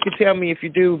 you could tell me if you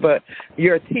do, but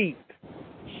your teeth.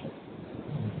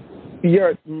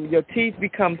 Your teeth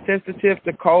become sensitive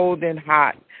to cold and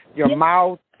hot. Your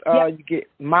mouth, you get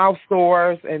mouth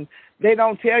sores, and they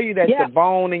don't tell you that the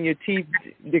bone in your teeth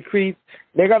decrease.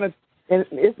 And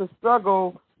it's a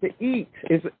struggle to eat.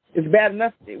 It's bad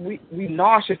enough. We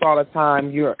nauseous all the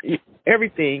time.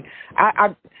 Everything.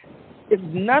 It's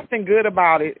nothing good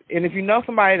about it. And if you know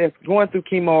somebody that's going through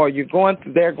chemo, or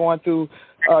they're going through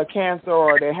cancer,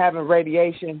 or they're having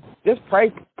radiation, just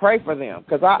pray for them.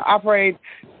 Because I prayed.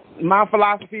 My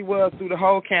philosophy was through the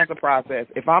whole cancer process,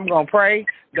 if I'm going to pray,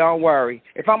 don't worry.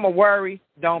 If I'm going to worry,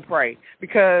 don't pray.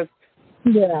 Because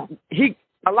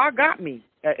Allah got me.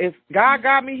 If God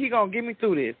got me, he going to get me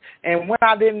through this. And when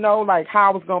I didn't know, like,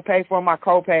 how I was going to pay for my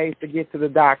co-pays to get to the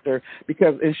doctor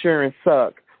because insurance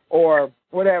sucked or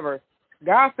whatever,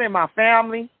 God sent my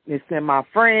family. They sent my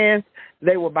friends.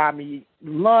 They would buy me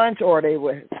lunch, or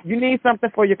you need something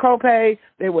for your co-pay,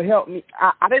 they would help me.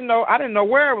 I didn't know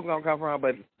where it was going to come from,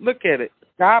 but look at it.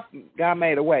 God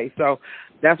made a way. So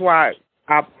that's why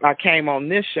I came on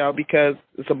this show, because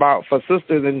it's about for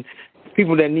sisters and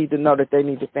people that need to know that they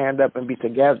need to stand up and be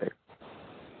together.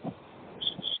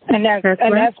 And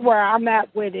that's where I'm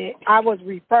at with it. I was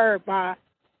referred by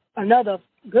another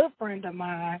good friend of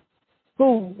mine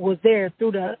who was there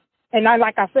through and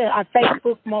like I said, I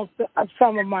Facebook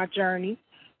some of my journey.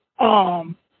 A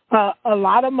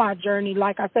lot of my journey,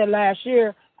 like I said last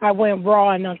year, I went raw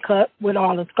and uncut with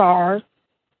all the scars,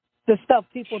 the stuff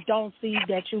people don't see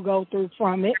that you go through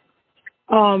from it.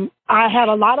 I had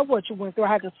a lot of what you went through.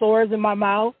 I had the sores in my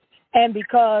mouth, and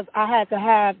because I had to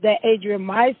have that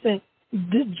adriamycin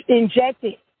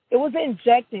injected, it was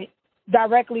injected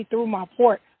directly through my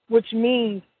port, which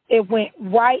means it went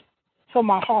right to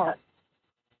my heart.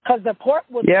 Because the port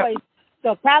was placed,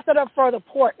 the catheter for the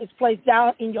port is placed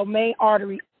down in your main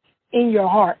artery in your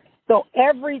heart. So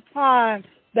every time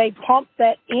they pumped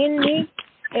that in me,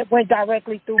 it went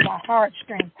directly through my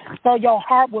heartstring. So your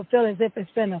heart will feel as if it's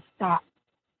going to stop.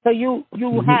 So you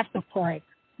have to pray.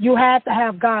 You have to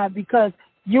have God, because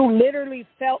you literally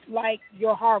felt like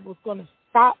your heart was going to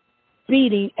stop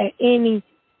beating at any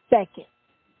second.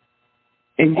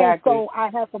 Exactly. And so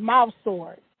I had the mouth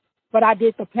sores, but I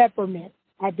did the peppermint.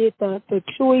 I did the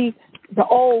chewy, the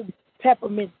old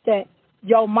peppermint that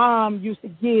your mom used to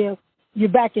give you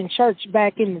back in church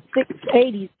back in the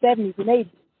 80s, 70s, and 80s.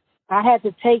 I had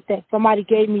to take that. Somebody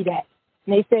gave me that.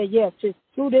 And they said, yes, just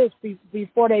do this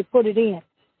before they put it in.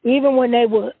 Even when they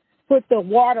would put the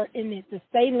water in it, the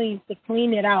saline to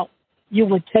clean it out, you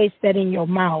would taste that in your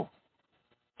mouth.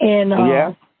 And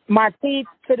my teeth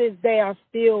to this day are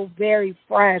still very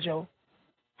fragile.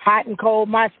 Hot and cold.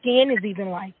 My skin is even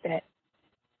like that.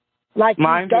 Like,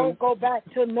 you don't go back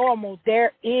to normal.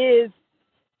 There is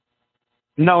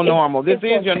no normal. This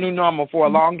is your new normal for a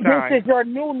long time. This is your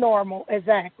new normal,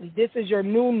 exactly. This is your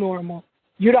new normal.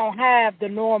 You don't have the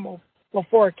normal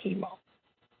before chemo.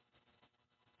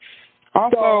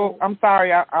 Also, I'm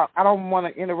sorry, I don't want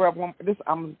to interrupt. I'm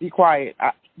gonna be quiet.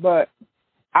 But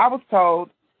I was told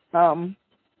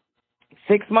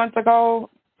 6 months ago,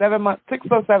 6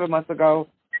 or 7 months ago,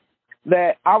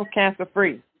 that I was cancer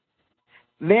free.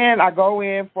 Then I go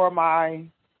in for my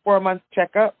 4-month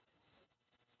checkup,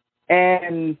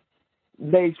 and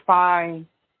they find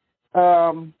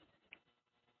my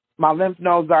lymph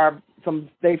nodes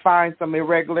they find some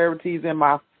irregularities in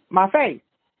my face.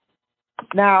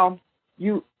 Now,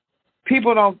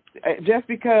 people don't, just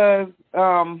because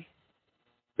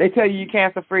they tell you you're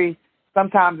cancer free,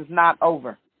 sometimes it's not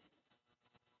over.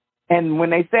 And when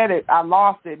they said it, I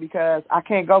lost it because I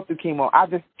can't go through chemo. I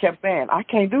just kept saying, I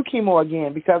can't do chemo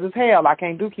again because it's hell. I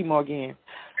can't do chemo again.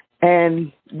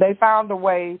 And they found a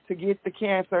way to get the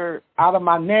cancer out of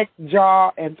my neck,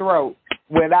 jaw, and throat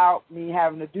without me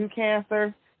having to do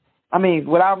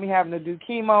without me having to do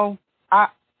chemo.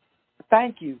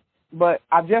 Thank you. But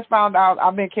I just found out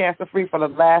I've been cancer-free for the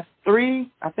last 3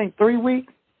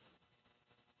 weeks.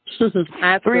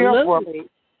 Absolutely.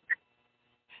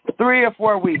 3 or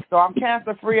 4 weeks. So I'm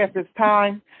cancer-free at this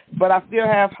time, but I still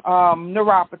have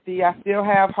neuropathy. I still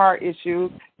have heart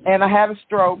issues, and I had a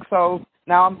stroke. So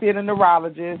now I'm seeing a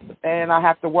neurologist, and I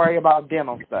have to worry about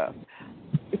dental stuff.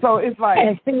 So it's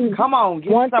like, come on,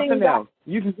 get something else.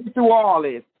 You can get through all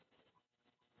this.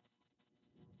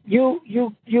 You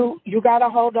gotta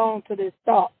hold on to this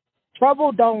thought.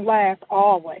 Trouble don't last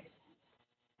always.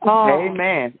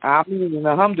 Amen.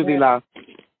 Alhamdulillah.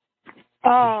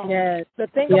 Yes. The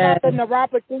thing about the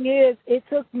neuropathy is it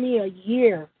took me a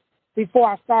year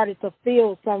before I started to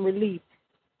feel some relief.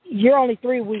 You're only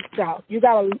 3 weeks out. You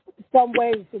got some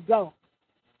ways to go.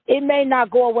 It may not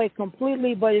go away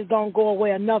completely, but it's going to go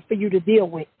away enough for you to deal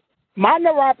with. My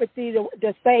neuropathy,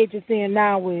 the stage it's in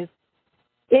now is,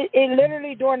 it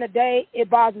literally during the day, it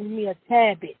bothers me a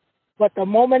tad bit. But the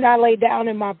moment I lay down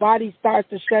and my body starts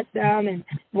to shut down and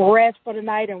rest for the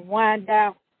night and wind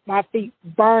down, my feet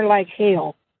burn like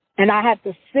hell. And I have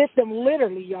to sit them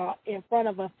literally, y'all, in front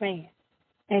of a fan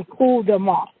and cool them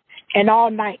off. And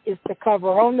all night is the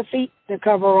cover on the feet, the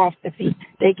cover off the feet.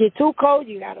 They get too cold,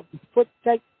 you got to put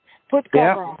the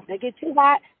cover on. They get too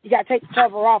hot, you got to take the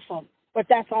cover off of them. But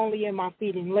that's only in my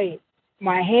feet and legs.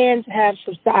 My hands have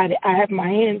subsided. I have my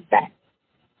hands back.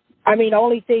 I mean, the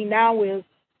only thing now is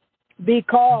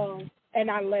because,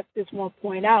 and I left this one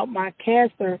point out, my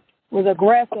cancer was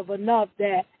aggressive enough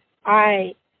that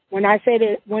when I said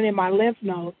it went in my lymph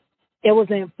nodes, it was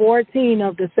in 14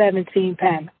 of the 17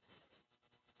 panels.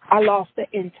 I lost the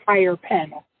entire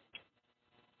panel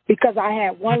because I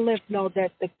had one lymph node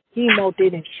that the chemo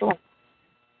didn't shrink.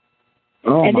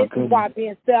 Oh, and this goodness. is why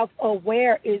being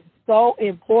self-aware is so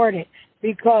important,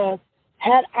 because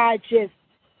had I just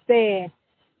said,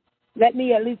 let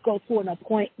me at least go to an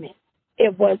appointment,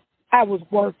 I was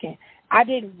working. I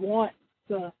didn't want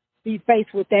to be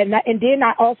faced with that. And then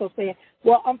I also said,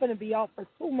 well, I'm going to be off for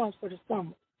 2 months for the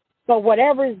summer. So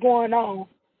whatever is going on,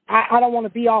 I don't want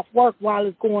to be off work while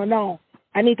it's going on.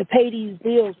 I need to pay these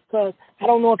bills because I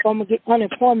don't know if I'm going to get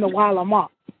unemployment while I'm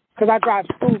off, because I drive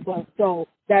school bus. So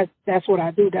that's what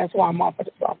I do. That's why I'm off for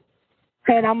the summer.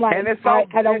 And I'm like,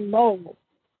 I don't know.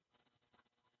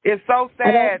 It's so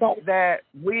sad that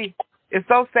we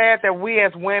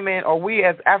as women, or we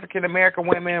as African American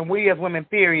women, we as women,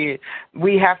 period,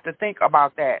 we have to think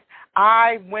about that.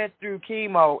 I went through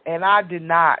chemo and I did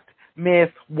not miss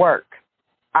work.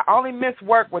 I only missed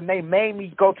work when they made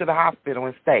me go to the hospital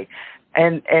and stay.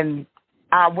 And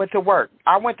I went to work.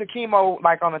 I went to chemo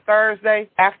like on a Thursday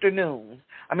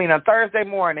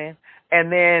morning,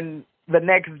 and then the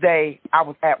next day I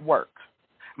was at work.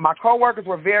 My coworkers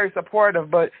were very supportive,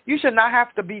 but you should not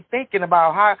have to be thinking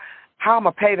about how I'm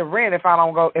gonna pay the rent if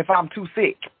I'm too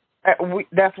sick.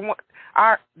 That's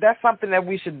something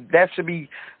that should be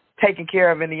taken care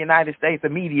of in the United States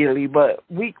immediately. But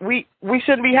we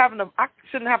shouldn't be I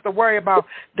shouldn't have to worry about,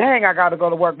 dang, I got to go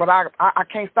to work, but I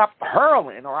can't stop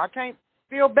hurling, or I can't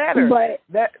feel better. But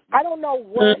I don't know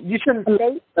what you shouldn't.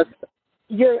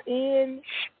 you're in,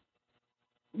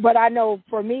 but I know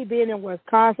for me being in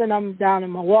Wisconsin, I'm down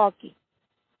in Milwaukee.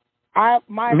 My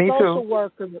Me social too.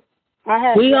 worker, I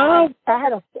had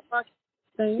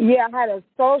a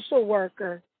social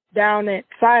worker down at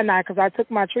Sinai because I took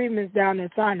my treatments down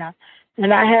at Sinai,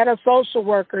 and I had a social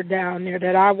worker down there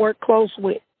that I work close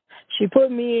with. She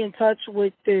put me in touch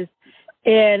with this,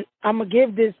 and I'm gonna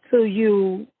give this to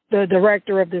you, the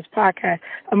director of this podcast.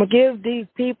 I'm gonna give these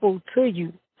people to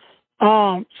you,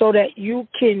 so that you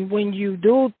can, when you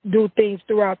do things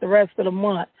throughout the rest of the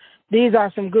month. These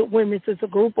are some good women. It's a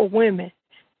group of women.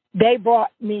 They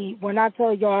bought me, when I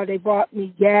tell y'all, they bought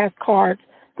me gas cards.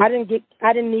 I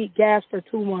didn't need gas for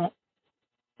 2 months.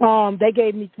 They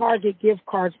gave me Target gift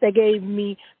cards. They gave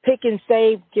me Pick and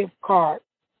Save gift cards.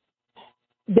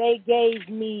 They gave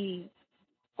me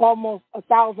almost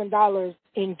 $1,000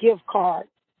 in gift cards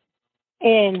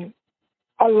and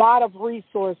a lot of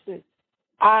resources.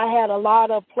 I had a lot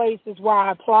of places where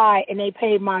I applied and they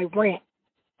paid my rent.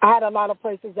 I had a lot of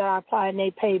places that I applied and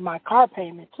they paid my car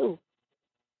payment too.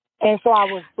 And so I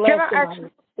was blessed and I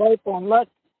was grateful and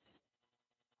lucky.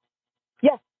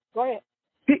 Yes, go ahead.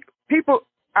 People,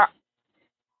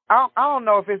 I don't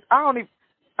know if it's, I don't even,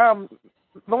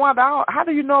 Lawanda, how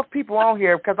do you know if people on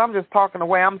here? Because I'm just talking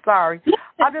away. I'm sorry.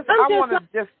 I want to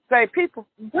just say people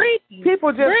just.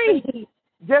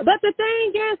 But the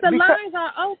thing is, the lines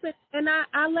are open, and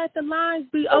I let the lines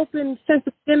be open since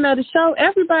the beginning of the show.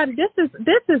 Everybody, this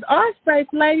is our space,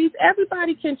 ladies.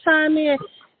 Everybody can chime in.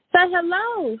 Say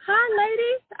hello. Hi,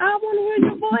 ladies. I want to hear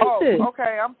your voices. Oh,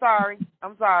 okay. I'm sorry.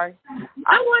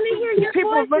 I want to hear your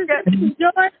voices. This is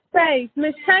your space.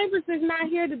 Miss Chambers is not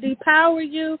here to depower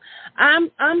you.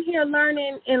 I'm here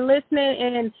learning and listening,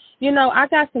 and I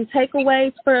got some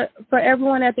takeaways for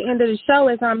everyone at the end of the show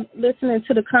as I'm listening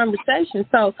to the conversation.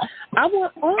 So I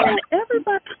want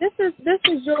everybody. This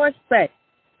is your space.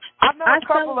 I know a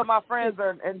couple of my friends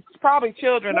and probably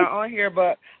children are on here,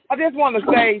 but I just want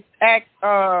to say, I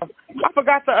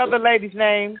forgot the other lady's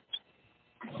name.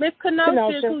 Miss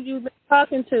Kenosha is who you've been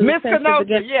talking to. Miss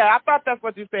Kenosha, yeah, I thought that's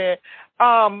what you said.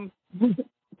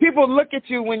 People look at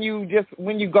you when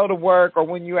you go to work or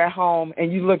when you're at home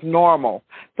and you look normal.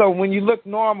 So when you look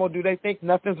normal, do they think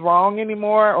nothing's wrong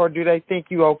anymore, or do they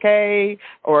think you okay,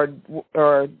 or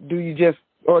do you just,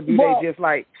 or do they just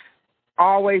like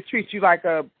always treat you like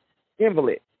a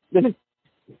invalid?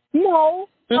 No.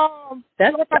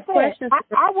 That's the question.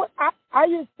 I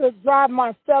used to drive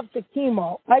myself to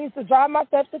chemo.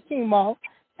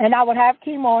 And I would have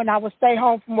chemo, and I would stay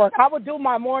home from work. I would do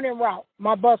my morning route,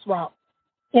 my bus route.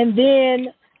 And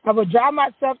then I would drive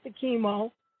myself to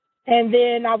chemo, and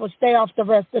then I would stay off the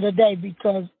rest of the day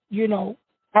because,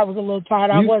 I was a little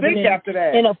tired. I wasn't after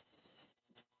that.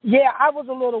 Yeah, I was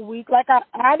a little weak. Like,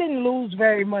 I didn't lose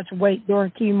very much weight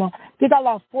during chemo. I think I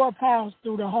lost 4 pounds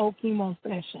through the whole chemo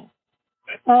session.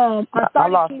 I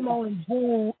started chemo in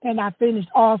June, and I finished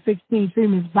all 16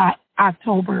 treatments by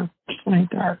October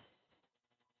 23rd.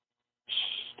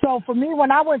 So for me,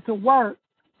 when I went to work,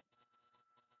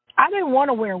 I didn't want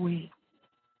to wear wigs.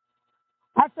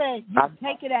 I said, you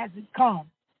take it as it comes.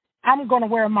 I'm going to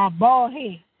wear my bald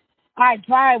head. I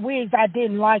tried wigs. I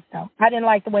didn't like them. I didn't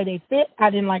like the way they fit. I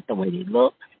didn't like the way they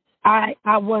looked. I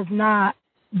was not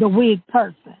the wig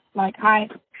person. Like, I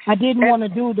didn't want to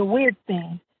do the wig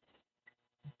thing.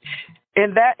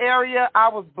 In that area, I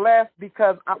was blessed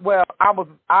because, I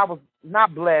was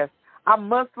not blessed. I'm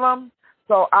Muslim,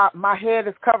 so my head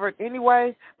is covered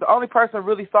anyway. The only person who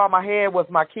really saw my head was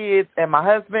my kids and my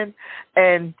husband,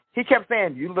 and he kept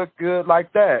saying, "You look good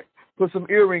like that. Put some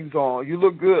earrings on. You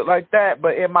look good like that."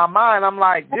 But in my mind, I'm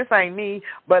like, this ain't me.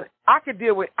 But I could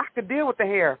deal with the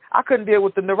hair. I couldn't deal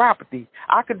with the neuropathy.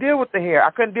 I could deal with the hair.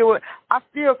 I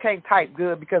still can't type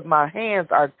good because my hands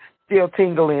are still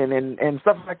tingling and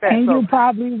stuff like that. And you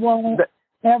probably won't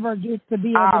ever get to be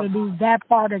able to do that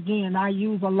part again. I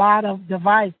use a lot of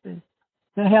devices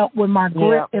to help with my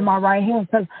grip in my right hand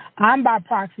because I'm by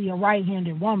proxy a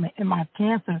right-handed woman, and my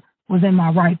cancer was in my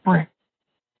right breast.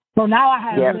 So now I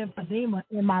have lymphedema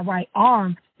in my right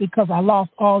arm because I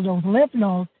lost all those lymph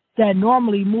nodes that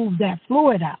normally move that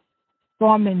fluid out. So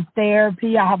I'm in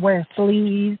therapy. I wear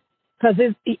sleeves because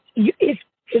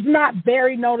it's not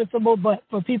very noticeable, but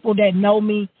for people that know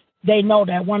me, they know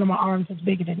that one of my arms is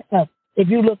bigger than the other. If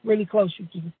you look really close, you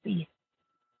can see it.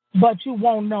 But you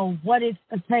won't know what it's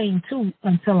attained to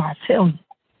until I tell you.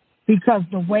 Because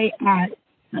the way I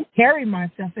carry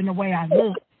myself and the way I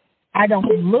look, I don't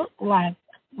look like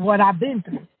what I've been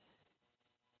through.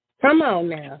 Come on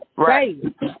now. Right.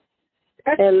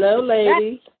 Hello,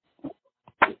 ladies.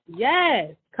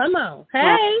 Yes. Come on.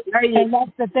 Hey. And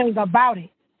that's the thing about it.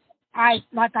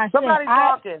 Somebody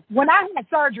talking. When I had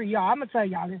surgery, y'all, I'm gonna tell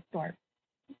y'all this story.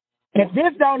 If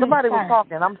this don't Somebody inspire, was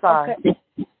talking. I'm sorry. Okay.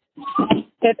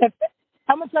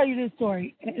 I'm gonna tell you this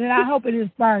story, and I hope it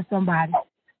inspires somebody.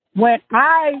 When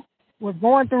I was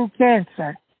going through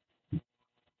cancer,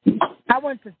 I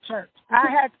went to church. I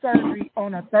had surgery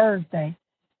on a Thursday.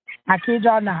 I kid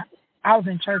y'all not. I was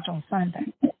in church on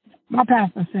Sunday. My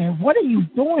pastor said, "What are you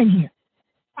doing here?"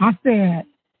 I said,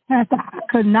 "Pastor, I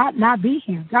could not be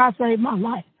here. God saved my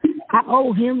life. I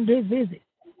owe him this visit."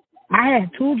 I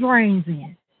had 2 drains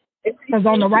in. Because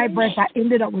on the right breast, I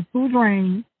ended up with 2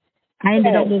 drains. I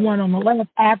ended up with one on the left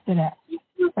after that.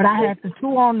 But I had the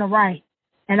 2 on the right.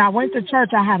 And I went to church.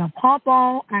 I had a pump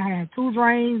on. I had 2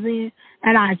 drains in.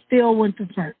 And I still went to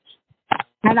church.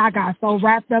 And I got so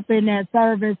wrapped up in that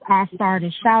service, I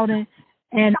started shouting.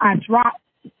 And I dropped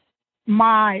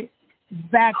my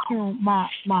vacuum, my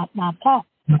pump.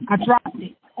 I dropped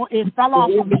it. It fell off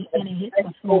of me and it hit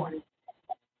the floor.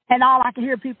 And all I could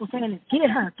hear people saying is, get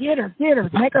her,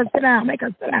 make her sit down.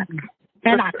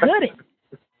 And I couldn't,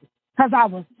 because I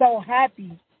was so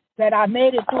happy that I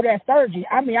made it through that surgery.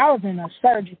 I mean, I was in a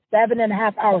surgery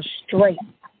 7.5 hours straight,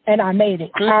 and I made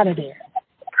it out of there.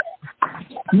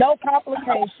 No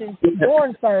complications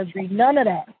during surgery, none of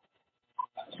that.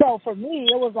 So for me,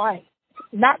 it was like,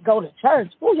 not go to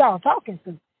church. Who y'all talking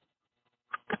to?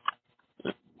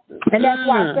 And that's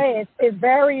why I say it's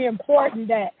very important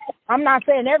that I'm not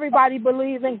saying everybody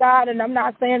believes in God, and I'm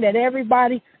not saying that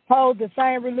everybody holds the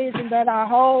same religion that I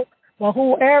hold, but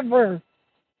whoever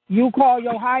you call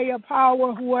your higher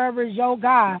power, whoever is your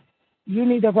God, you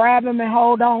need to grab him and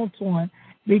hold on to him,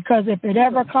 because if it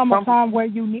ever comes a time where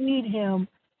you need him,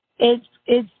 it's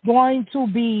going to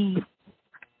be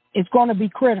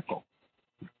critical.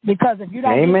 Because if you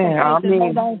don't get the faith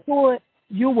and hold on to it,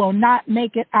 you will not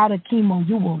make it out of chemo.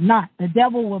 You will not. The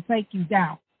devil will take you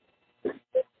down.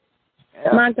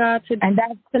 My God, and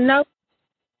that's no.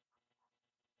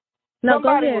 No,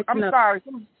 go ahead. I'm sorry.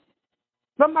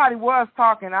 Somebody was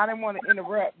talking. I didn't want to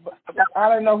interrupt, but I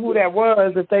don't know who that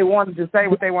was. If they wanted to say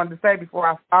what they wanted to say before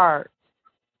I start.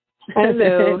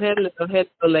 Hello,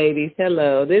 ladies.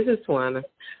 Hello, this is Twana.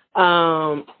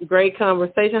 Great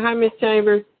conversation. Hi, Miss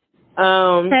Chambers.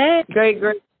 Hey. Great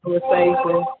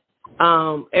conversation.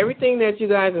 Everything that you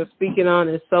guys are speaking on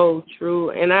is so true,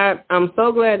 and I'm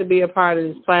so glad to be a part of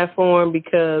this platform,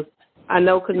 because I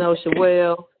know Kenosha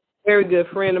well, very good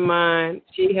friend of mine.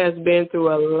 She has been through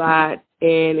a lot,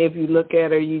 and if you look at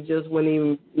her, you just wouldn't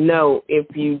even know if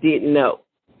you didn't know.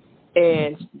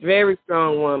 And very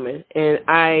strong woman, and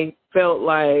I felt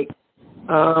like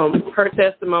her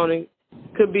testimony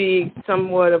could be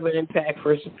somewhat of an impact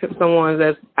for someone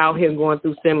that's out here going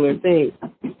through similar things.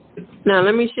 Now,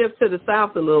 let me shift to the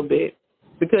South a little bit,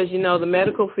 because, you know, the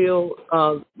medical field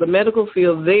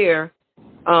there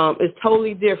is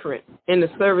totally different in the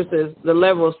services, the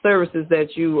level of services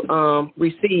that you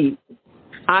receive.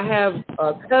 I have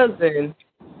a cousin.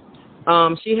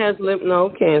 She has lymph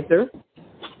node cancer,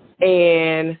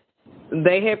 and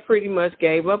they had pretty much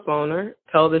gave up on her,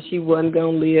 told her she wasn't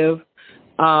going to live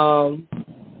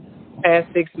past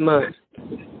 6 months.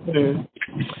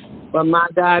 But my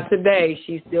God, today,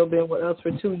 she's still been with us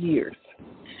for 2 years.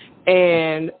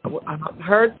 And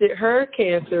her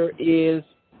cancer is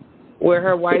where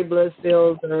her white blood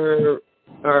cells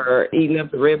are eating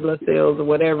up the red blood cells or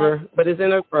whatever, but it's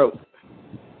in her throat.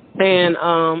 And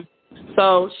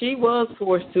so she was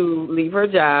forced to leave her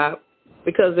job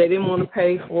because they didn't want to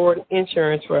pay for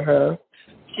insurance for her.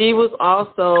 She was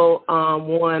also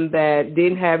one that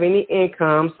didn't have any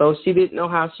income, so she didn't know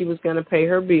how she was going to pay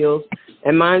her bills.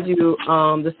 And mind you,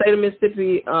 the state of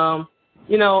Mississippi,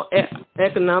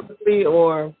 economically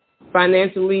or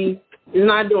financially is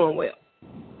not doing well.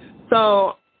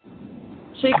 So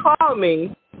she called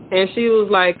me, and she was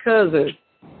like, cousin,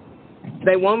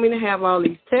 they want me to have all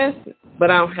these tests, but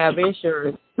I don't have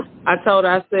insurance. I told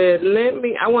her, I said,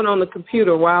 I went on the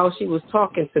computer while she was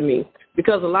talking to me,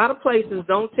 because a lot of places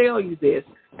don't tell you this.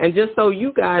 And just so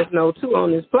you guys know, too, on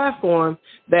this platform,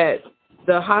 that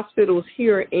the hospitals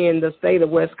here in the state of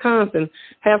Wisconsin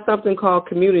have something called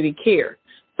community care.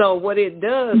 So what it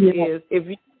does is, if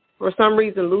you, for some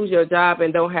reason, lose your job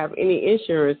and don't have any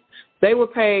insurance, they will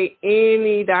pay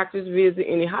any doctor's visit,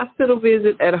 any hospital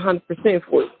visit at 100%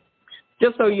 for you,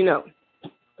 just so you know.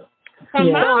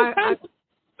 Come on.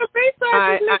 The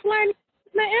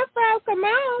info, come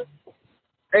on.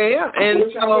 Yeah, and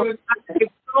so I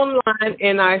get online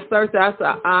and I searched. I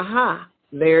said, aha,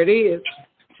 there it is.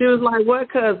 She was like, what,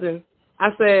 cousin? I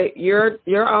said,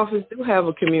 your office do have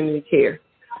a community care.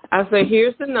 I said,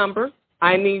 here's the number.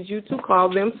 I need you to call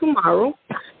them tomorrow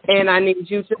and I need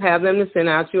you to have them to send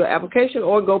out your application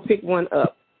or go pick one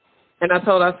up. And I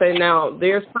told her, I said, now,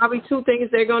 there's probably two things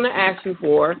they're going to ask you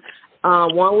for.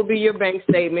 One will be your bank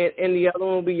statement, and the other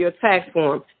one will be your tax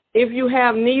form. If you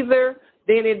have neither,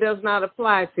 then it does not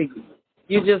apply to you.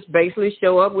 You just basically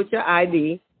show up with your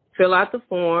ID, fill out the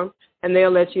form, and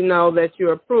they'll let you know that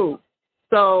you're approved.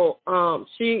 So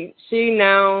she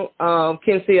now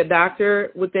can see a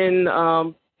doctor within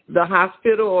the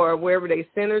hospital or wherever they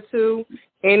send her to.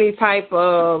 Any type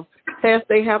of test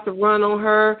they have to run on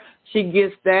her, she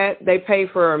gets that. They pay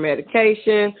for her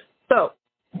medication. So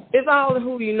it's all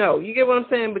who you know. You get what I'm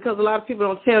saying? Because a lot of people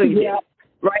don't tell you that.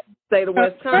 Right? State of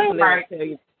Wisconsin, they don't tell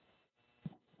you.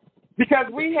 Because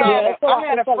I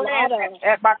had a friend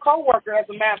at my coworker, as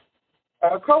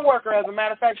a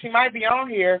matter of fact, she might be on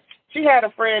here. She had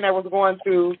a friend that was going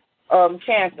through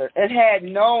cancer and had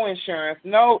no insurance,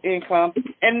 no income,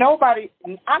 and nobody.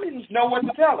 I didn't know what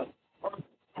to tell her.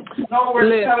 Nowhere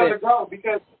to tell her to go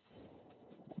because.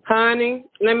 Honey,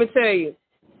 let me tell you,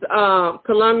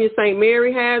 Columbia St.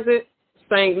 Mary has it,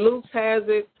 St. Luke's has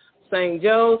it, St.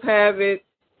 Joe's have it,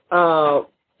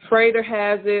 Freighter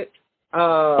has it.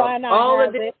 All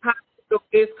of this hospital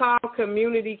is called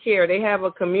community care. They have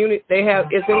a community.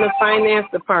 It's in the finance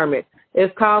department.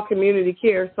 It's called community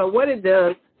care. So what it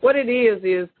is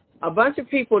a bunch of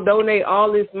people donate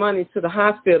all this money to the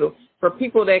hospital for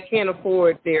people that can't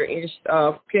afford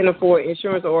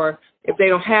insurance, or if they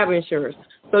don't have insurance.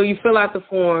 So you fill out the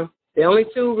form. The only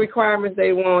two requirements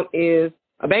they want is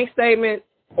a bank statement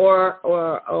or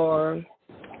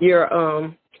your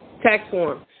tax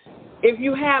form. If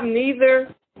you have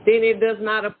neither, then it does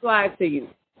not apply to you.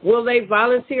 Will they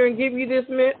volunteer and give you this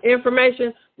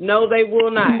information? No, they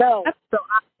will not. No. So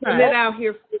I'm putting it out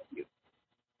here for you.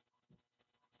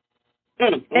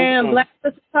 And Black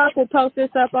Sister Talk will post this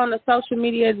up on the social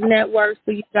media networks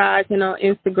for you guys,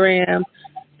 Instagram,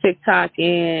 TikTok,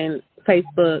 and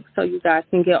Facebook, so you guys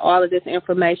can get all of this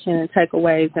information and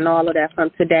takeaways and all of that from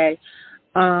today.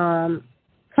 Come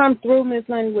through, Ms.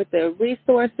 Lenny, with the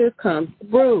resources. Come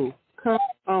through. Come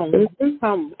on.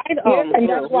 Come right on. And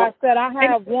that's why I said I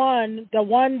have the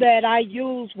one that I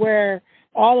use where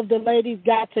all of the ladies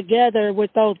got together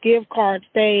with those gift cards.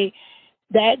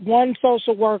 That one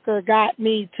social worker got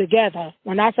me together.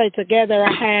 When I say together,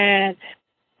 I had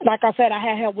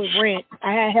help with rent.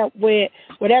 I had help with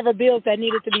whatever bills that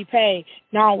needed to be paid.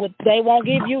 Now, they won't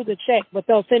give you the check, but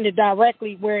they'll send it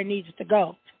directly where it needs to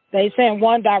go. They sent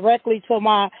one directly to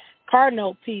my car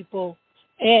note people,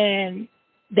 and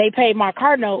they paid my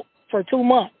car note for 2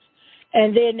 months.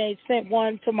 And then they sent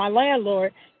one to my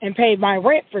landlord and paid my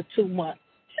rent for 2 months.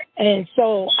 And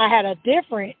so I had a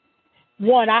different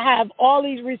one. I have all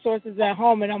these resources at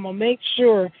home, and I'm going to make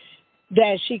sure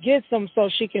that she gets them so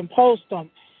she can post them.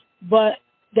 But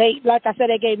like I said,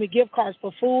 they gave me gift cards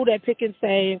for food at Pick and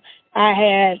Save. I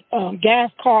had gas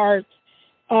cards.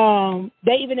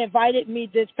 They even invited me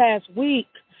this past week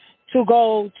to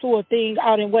go to a thing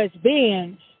out in West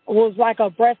Bend. It was like a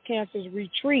breast cancer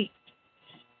retreat.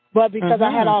 But because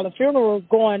I had all the funerals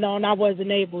going on, I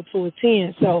wasn't able to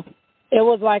attend. So it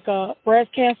was like a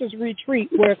breast cancer retreat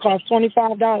where it costs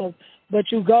 $25,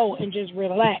 but you go and just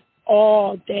relax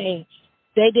all day.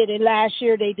 They did it last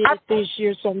year. They did it this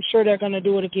year, so I'm sure they're going to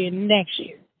do it again next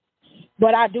year.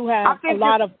 But I do have a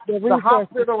lot of the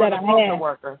resources that I have.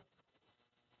 Worker.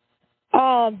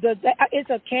 It's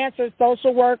a cancer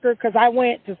social worker because I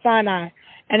went to Sinai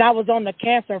and I was on the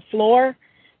cancer floor,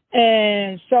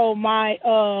 and so my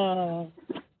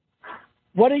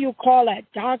what do you call that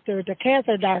doctor? The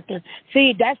cancer doctor.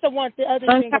 See, that's the other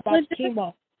thing about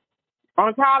chemo.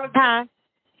 Oncologist. Huh?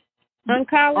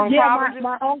 Oncologist. Yeah,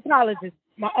 my oncologist.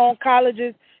 My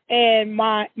oncologist and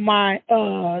my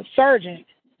surgeon.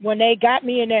 When they got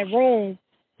me in that room,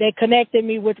 they connected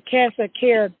me with cancer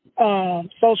care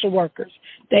social workers.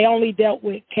 They only dealt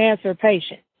with cancer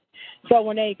patients. So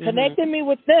when they connected me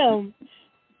with them,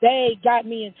 they got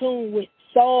me in tune with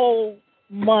so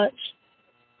much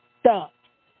stuff.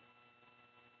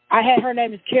 Her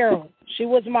name is Carol. She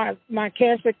was my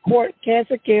cancer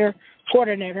care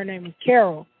coordinator. Her name is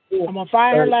Carol. I'm going to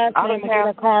find her last name and get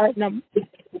her card number.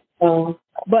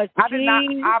 But she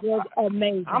was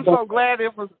amazing. I'm so glad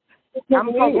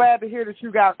to hear that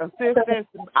you got assistance.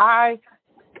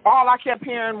 All I kept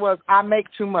hearing was, I make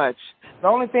too much. The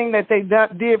only thing that they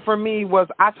did for me was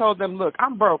I told them, look,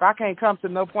 I'm broke. I can't come to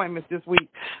no appointments this week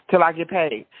till I get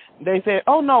paid. They said,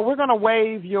 oh, no, we're going to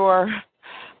waive your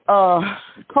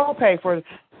copay for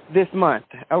this month.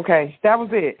 Okay, that was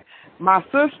it. My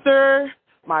sister,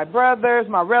 my brothers,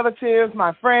 my relatives,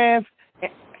 my friends,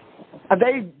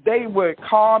 they would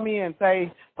call me and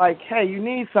say, like, hey, you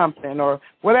need something or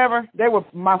whatever.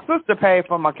 My sister paid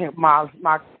for my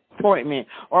appointment,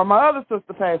 or my other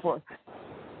sister paid for it.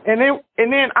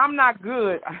 And then I'm not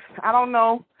good. I don't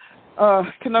know.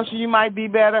 Kenosha, you might be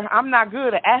better. I'm not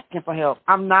good at asking for help.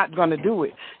 I'm not going to do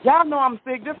it. Y'all know I'm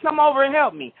sick. Just come over and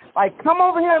help me. Like, come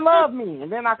over here and love me.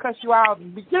 And then I cuss you out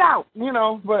and get out,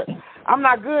 But I'm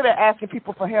not good at asking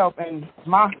people for help. And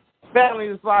my family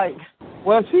is like,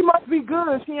 well, she must be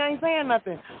good. She ain't saying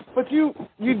nothing. But you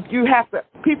have to,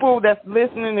 people that's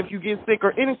listening, if you get sick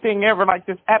or anything ever like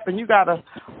this happen, you got to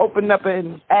open up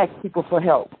and ask people for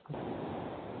help.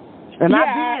 And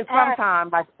I did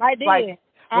sometimes, I did.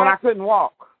 When I couldn't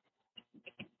walk.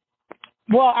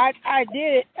 Well, I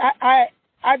did. I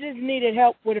just needed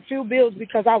help with a few bills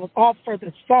because I was off for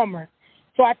the summer.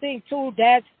 So I think, too,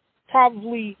 that's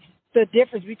probably the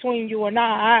difference between you and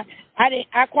I.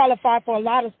 I qualified for a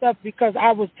lot of stuff because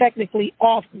I was technically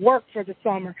off work for the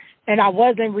summer, and I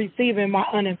wasn't receiving my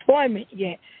unemployment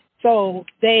yet. So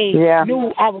they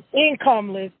knew I was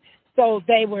incomeless, so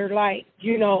they were like,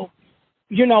 we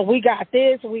got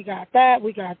this, we got that,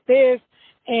 we got this.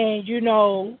 And, you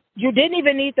didn't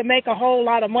even need to make a whole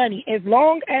lot of money. As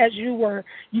long as you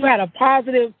had a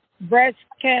positive breast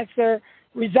cancer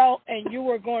result and you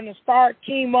were going to start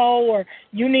chemo or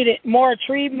you needed more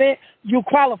treatment, you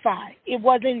qualified.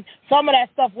 Some of that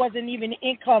stuff wasn't even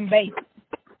income-based.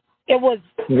 It was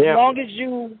as long as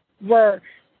you were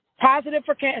positive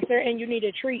for cancer and you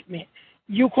needed treatment,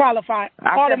 you qualified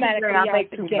automatically. I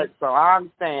make too much, so I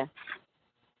understand.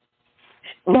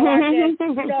 So I just,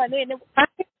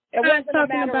 it wasn't a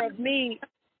matter of me.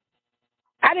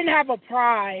 I didn't have a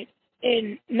pride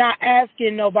in not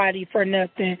asking nobody for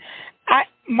nothing.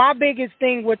 My biggest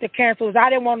thing with the cancer was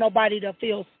I didn't want nobody to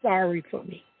feel sorry for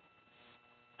me.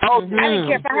 I didn't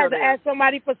care if I had to ask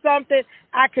somebody for something,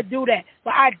 I could do that.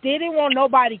 But I didn't want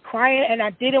nobody crying, and I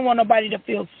didn't want nobody to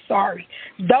feel sorry.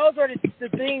 Those are the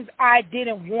things I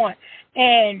didn't want.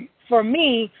 And for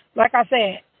me, like I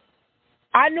said,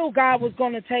 I knew God was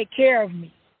going to take care of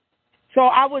me. So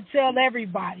I would tell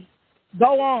everybody,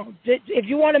 go on. If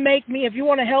you want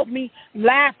to help me,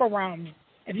 laugh around me.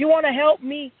 If you want to help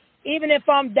me, even if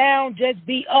I'm down, just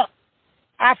be up.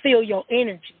 I feel your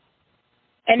energy.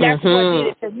 And that's what did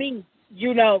it for me.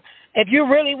 If you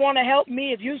really want to help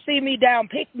me, if you see me down,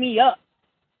 pick me up.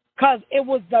 Because it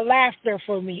was the laughter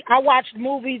for me. I watched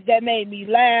movies that made me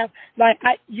laugh. Like,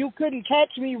 you couldn't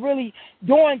catch me really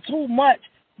doing too much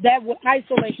that would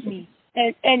isolate me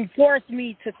and force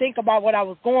me to think about what I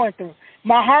was going through.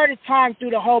 My hardest time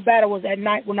through the whole battle was at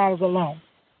night when I was alone.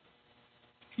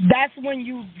 That's when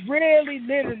you really,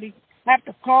 literally have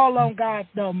to call on God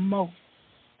the most.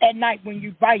 At night when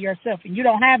you're by yourself and you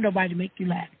don't have nobody to make you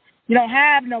laugh. You don't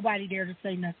have nobody there to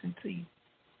say nothing to you.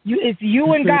 It's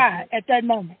you and God at that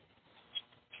moment.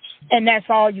 And that's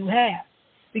all you have.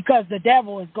 Because the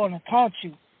devil is going to taunt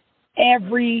you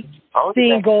every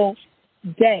single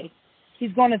day.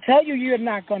 He's going to tell you you're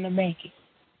not going to make it.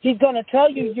 He's going to tell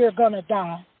you you're going to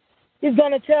die. He's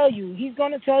going to tell you you're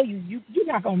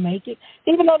not going to make it.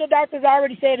 Even though the doctors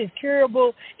already said it's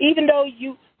curable, even though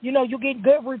you get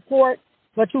good reports,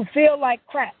 but you feel like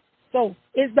crap. So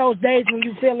it's those days when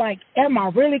you feel like, am I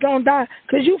really going to die?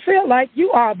 Because you feel like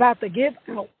you are about to give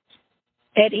out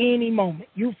at any moment.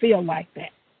 You feel like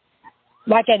that.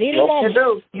 Like at any moment,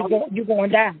 you're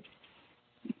going down.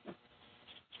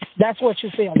 That's what you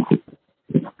feel like.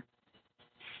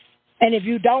 And if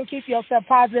you don't keep yourself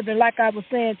positive, and like I was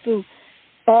saying to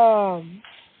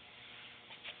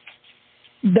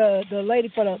the lady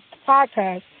for the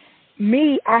podcast,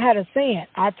 I had a saying.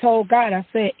 I told God, I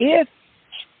said, if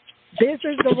this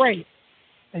is the race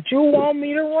that you want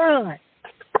me to run,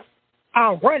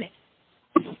 I'll run it.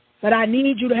 But I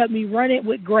need you to help me run it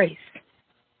with grace.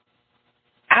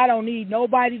 I don't need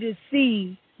nobody to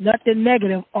see nothing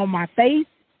negative on my face,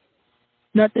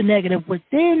 nothing negative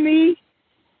within me.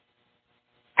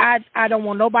 I don't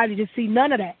want nobody to see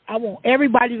none of that. I want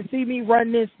everybody to see me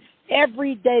run this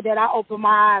every day that I open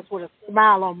my eyes with a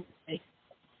smile on my face.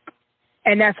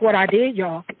 And that's what I did,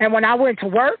 y'all. And when I went to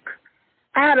work,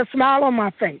 I had a smile on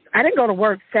my face. I didn't go to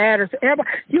work sad or everybody,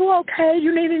 you okay?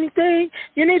 You need anything?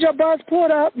 You need your bus pulled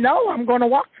up? No, I'm going to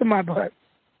walk to my bus.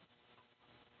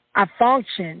 I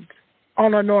functioned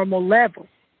on a normal level,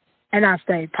 and I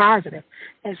stayed positive.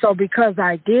 And so because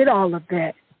I did all of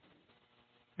that,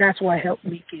 that's what helped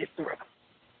me get through.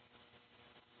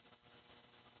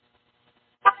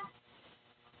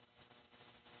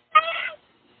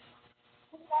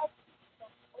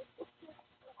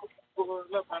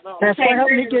 That's what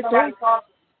helped me get through.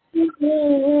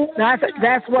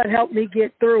 That's what helped me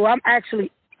get through.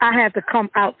 I had to come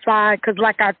outside because,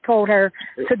 like I told her,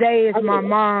 today is my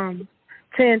mom's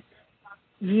 10th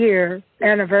year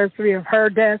anniversary of her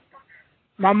death.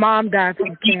 My mom died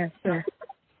from cancer.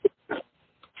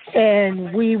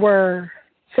 And we were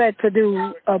set to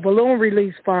do a balloon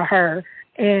release for her.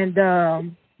 And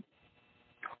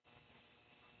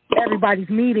everybody's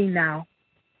meeting now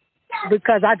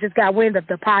because I just got wind of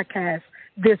the podcast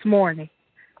this morning.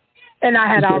 And I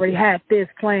had already had this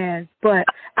planned, but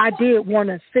I did want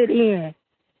to sit in,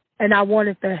 and I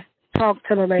wanted to talk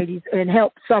to the ladies and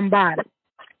help somebody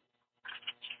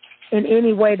in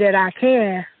any way that I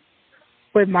can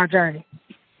with my journey.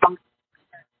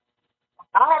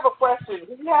 I have a question.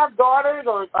 Do you have daughters,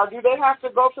 or do they have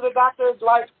to go to the doctors,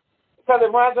 like, because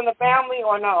it runs in the family,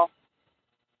 or no?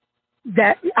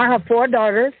 That I have 4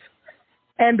 daughters,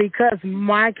 and because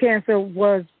my cancer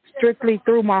was strictly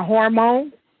through my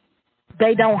hormones,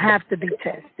 they don't have to be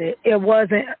tested. It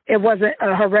wasn't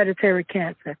a hereditary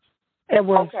cancer. It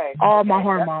was all my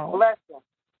hormones.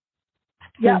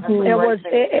 Yeah,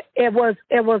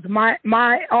 it was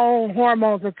my own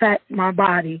hormones attacked my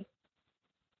body,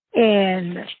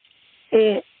 and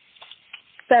it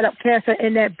set up cancer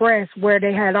in that breast where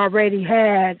they had already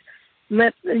had,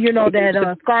 that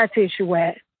scar tissue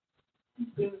at.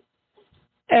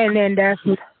 And then that's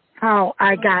how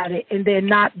I got it. And then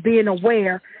not being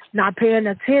aware, not paying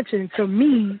attention to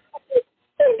me,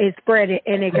 it spread it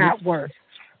and it got worse.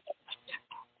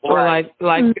 So like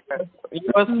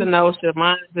yours, Kenosha,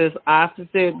 mine is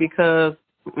opposite because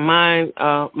my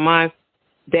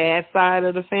dad's side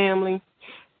of the family,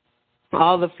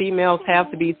 all the females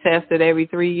have to be tested every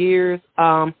 3 years.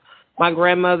 My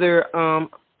grandmother,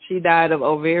 she died of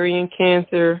ovarian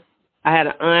cancer. I had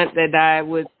an aunt that died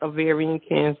with ovarian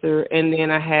cancer, and then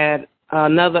I had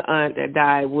another aunt that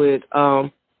died with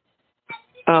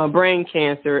brain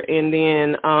cancer, and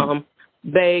then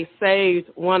they saved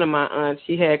one of my aunts.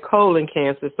 She had colon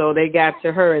cancer, so they got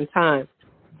to her in time.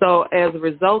 So as a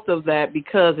result of that,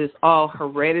 because it's all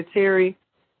hereditary,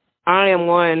 I am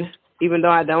one, even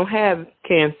though I don't have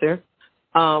cancer,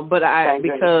 but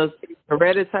because it's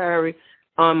hereditary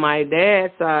on my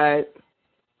dad's side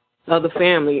of the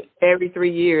family, every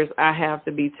 3 years I have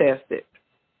to be tested.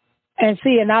 And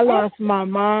I lost my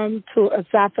mom to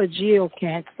esophageal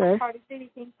cancer.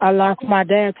 I lost my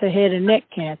dad to head and neck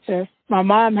cancer. My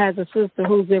mom has a sister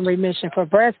who's in remission for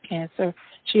breast cancer.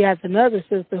 She has another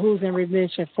sister who's in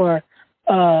remission for,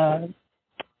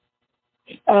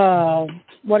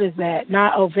 what is that?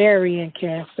 Not ovarian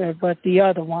cancer, but the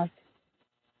other one.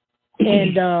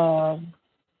 And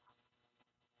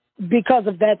because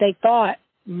of that, they thought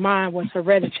mine was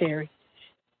hereditary.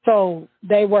 So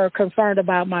they were concerned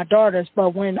about my daughters,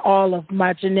 but when all of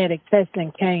my genetic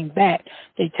testing came back,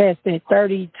 they tested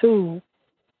 32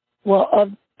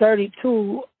 of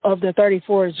the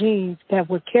 34 genes that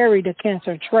would carry the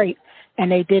cancer trait,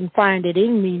 and they didn't find it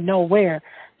in me nowhere.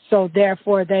 So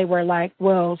therefore they were like,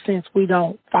 well, since we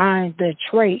don't find the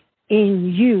trait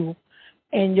in you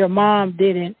and your mom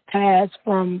didn't pass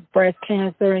from breast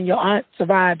cancer and your aunt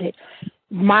survived it,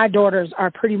 my daughters are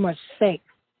pretty much safe.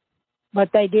 But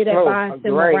they did advise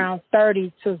them around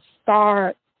 30 to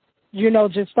start,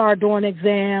 just start doing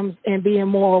exams and being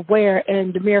more aware.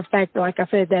 And the mere fact, like I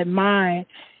said, that mine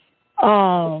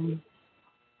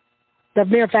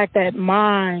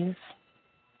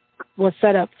was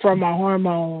set up from my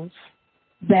hormones,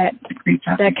 that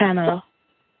kind of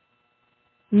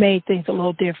made things a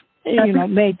little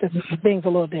different, made things a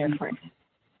little different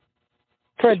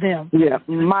for them. Yeah,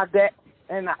 my dad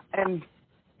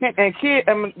and kids,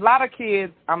 a lot of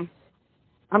kids, I'm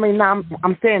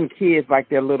saying kids like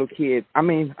they're little kids. I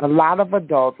mean, a lot of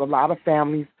adults, a lot of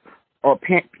families or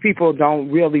people don't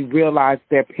really realize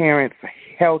their parents'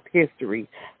 health history.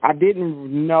 I didn't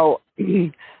know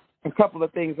a couple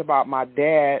of things about my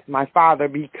father,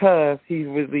 because he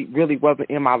really wasn't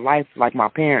in my life like my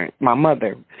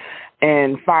mother.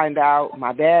 And find out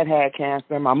my dad had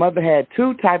cancer. My mother had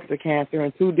 2 types of cancer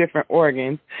in 2 different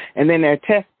organs. And then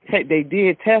they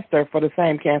did test her for the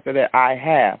same cancer that I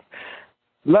have.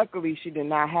 Luckily, she did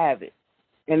not have it.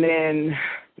 And then,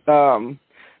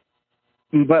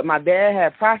 but my dad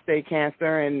had prostate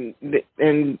cancer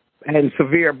and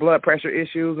severe blood pressure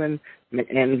issues, and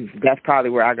that's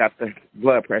probably where I got the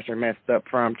blood pressure messed up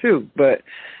from too. But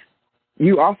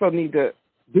you also need to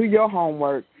do your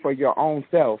homework for your own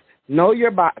self. Know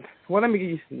your body. Well, let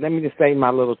me just say my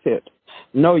little tip.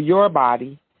 Know your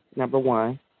body, number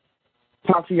 1.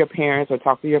 Talk to your parents or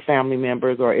talk to your family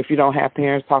members, or if you don't have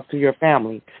parents, talk to your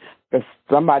family. Because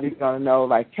somebody's going to know,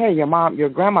 like, hey, your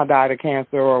grandma died of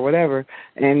cancer or whatever,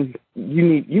 and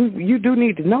you do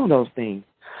need to know those things.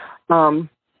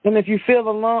 And if you feel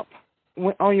a lump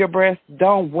on your breast,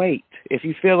 don't wait. If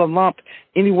you feel a lump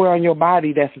anywhere on your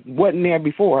body that wasn't there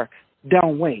before,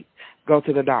 don't wait. Go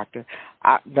to the doctor.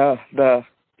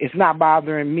 It's not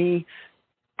bothering me,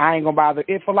 I ain't gonna bother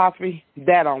it philosophy,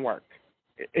 that don't work.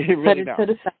 It really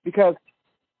don't. Because,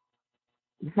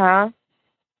 I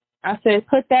said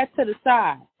put that to the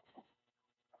side.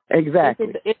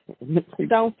 Exactly.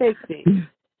 Don't fix it.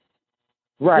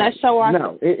 Right. Let's show our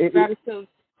gratitude.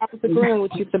 I was agreeing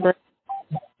with you, Sabrina.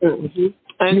 Mm-hmm.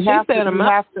 And you have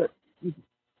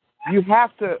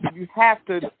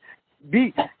to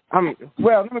be.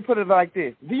 Well, let me put it like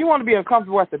this: do you want to be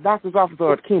uncomfortable at the doctor's office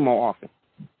or at the chemo office?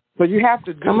 So you have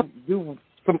to do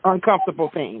some uncomfortable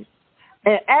things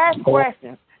and ask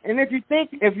questions. And if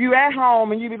you at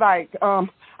home and you be like,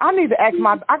 I need to ask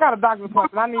I got a doctor's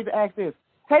appointment, I need to ask this.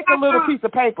 Take a little piece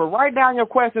of paper, write down your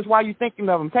questions while you're thinking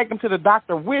of them. Take them to the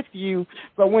doctor with you,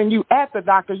 so when you at the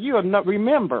doctor, you'll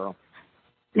remember.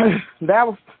 That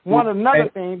was another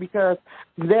thing, because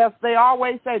they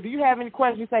always say, do you have any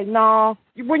questions? You say, no.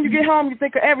 When you get home, you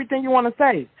think of everything you want to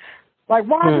say. Like,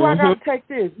 why do I got to take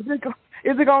this?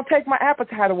 Is it going to take my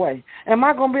appetite away? Am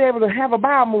I going to be able to have a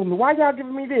bowel movement? Why y'all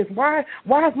giving me this? Why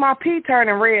is my pee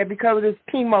turning red because of this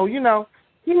chemo? You know,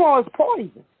 chemo is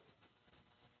poison.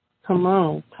 Come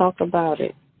on, talk about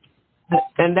it.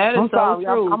 And that is so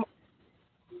true.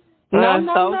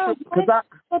 No.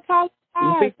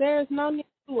 Apologize. There's no need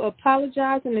to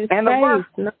apologize in this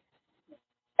space.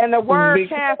 And the word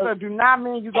cancer do not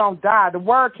mean you're going to die. The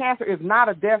word cancer is not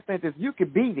a death sentence. You can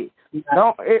beat it.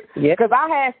 Because I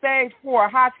had stage 4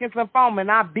 Hodgkin's lymphoma,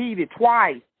 and I beat it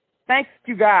twice. Thank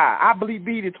you, God. I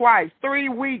beat it twice. 3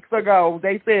 weeks ago,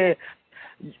 they said,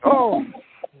 they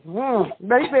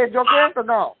said your cancer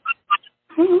gone.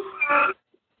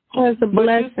 It's a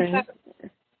blessing.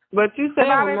 But you said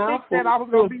I didn't think that I was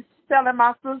going to be telling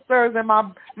my sisters and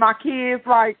my kids,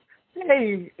 like,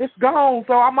 hey, it's gone,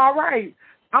 so I'm all right.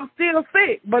 I'm still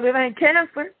sick, but it ain't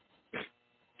cancer.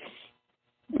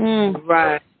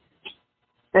 Right.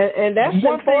 And that's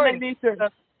one important. thing they need to.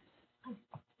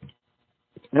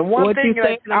 And one thing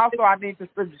that also I need to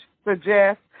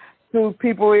suggest to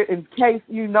people, in case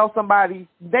you know somebody,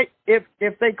 if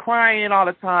they crying all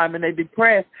the time and they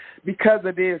depressed because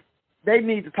of this, they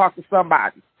need to talk to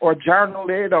somebody or journal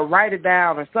it or write it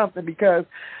down or something, because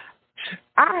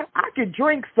I could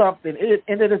drink something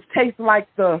and it tastes like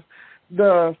the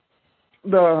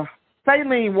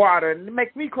saline water and it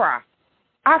makes me cry.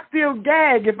 I still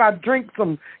gag if I drink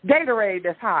some Gatorade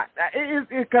that's hot. It's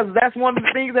because that's one of the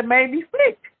things that made me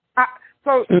sick.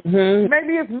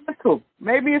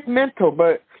 Maybe it's mental,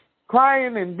 but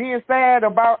crying and being sad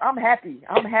I'm happy.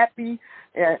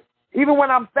 And even when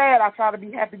I'm sad, I try to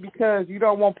be happy, because you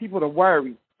don't want people to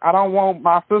worry. I don't want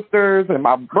my sisters and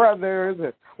my brothers,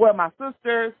 my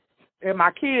sisters and my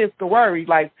kids to worry.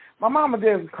 Like, my mama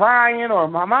just crying or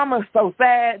my mama's so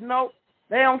sad. Nope,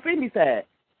 they don't see me sad.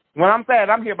 When I'm sad,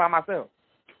 I'm here by myself.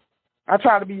 I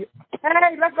try to be,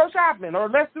 hey, let's go shopping or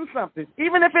let's do something.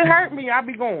 Even if it hurt me, I'll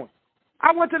be going.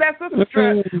 I went to that sister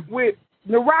trip with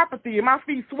neuropathy and my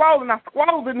feet swollen. I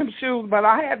swallowed in them shoes, but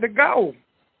I had to go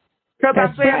because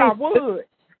I said I would.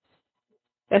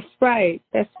 That's right,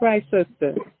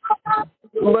 sister.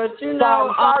 But you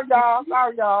know,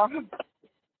 sorry, y'all.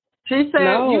 She said,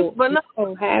 you brought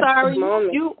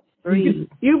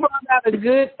out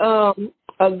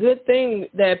a good thing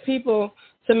that people,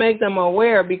 to make them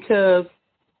aware, because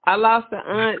I lost an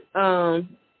aunt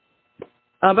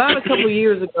about a couple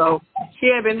years ago. She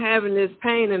had been having this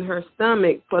pain in her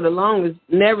stomach for the longest,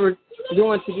 never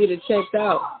going to get it checked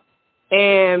out.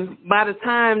 And by the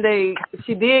time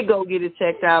she did go get it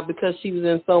checked out, because she was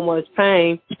in so much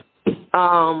pain,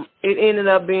 it ended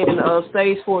up being a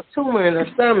stage 4 tumor in her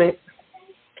stomach,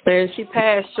 and she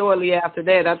passed shortly after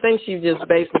that. I think she just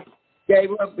basically gave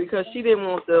up because she didn't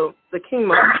want the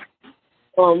chemo.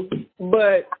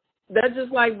 But that's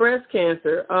just like breast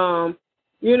cancer.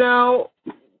 You know,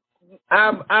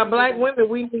 our black women,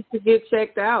 we need to get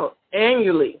checked out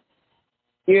annually,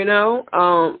 you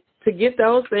know, to get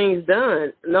those things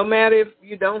done, no matter if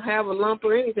you don't have a lump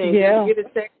or anything. Yeah. You get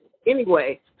it checked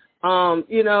anyway.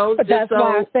 You know, but that's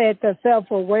why I said the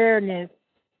self-awareness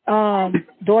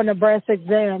during the breast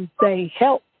exams, they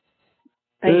help.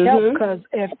 They help, because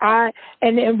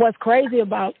and what's crazy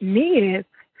about me is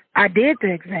I did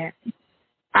the exam.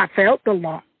 I felt the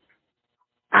lump.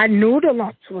 I knew the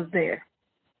lumps was there.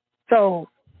 So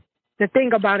the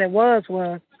thing about it was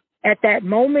at that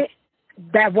moment,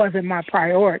 that wasn't my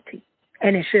priority,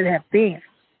 and it should have been.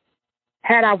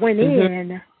 Had I went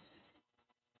in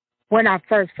when I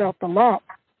first felt the lump,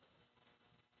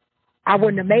 I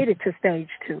wouldn't have made it to stage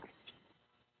 2.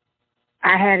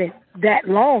 I had it that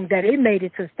long that it made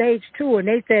it to stage 2, and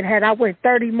they said had I went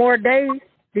 30 more days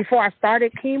before I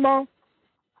started chemo,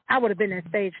 I would have been at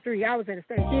stage 3. I was at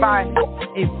stage 5.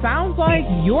 It sounds like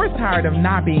you're tired of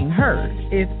not being heard.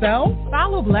 If so,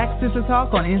 follow Black Sista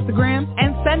Talk on Instagram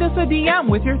and send us a DM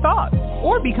with your thoughts.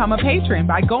 Or become a patron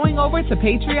by going over to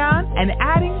Patreon and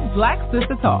adding Black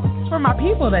Sista Talk. For my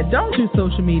people that don't do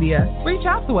social media, reach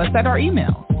out to us at our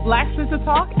email,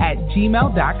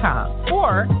 blacksistatalk@gmail.com.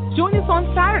 Or join us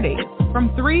on Saturdays from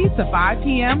 3 to 5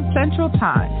 p.m. Central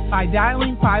Time by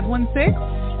dialing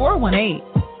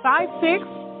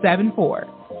 516-418-5674.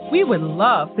 We would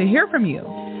love to hear from you.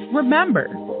 Remember,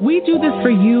 we do this for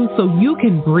you so you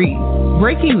can breathe,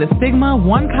 breaking the stigma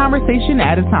one conversation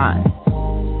at a time.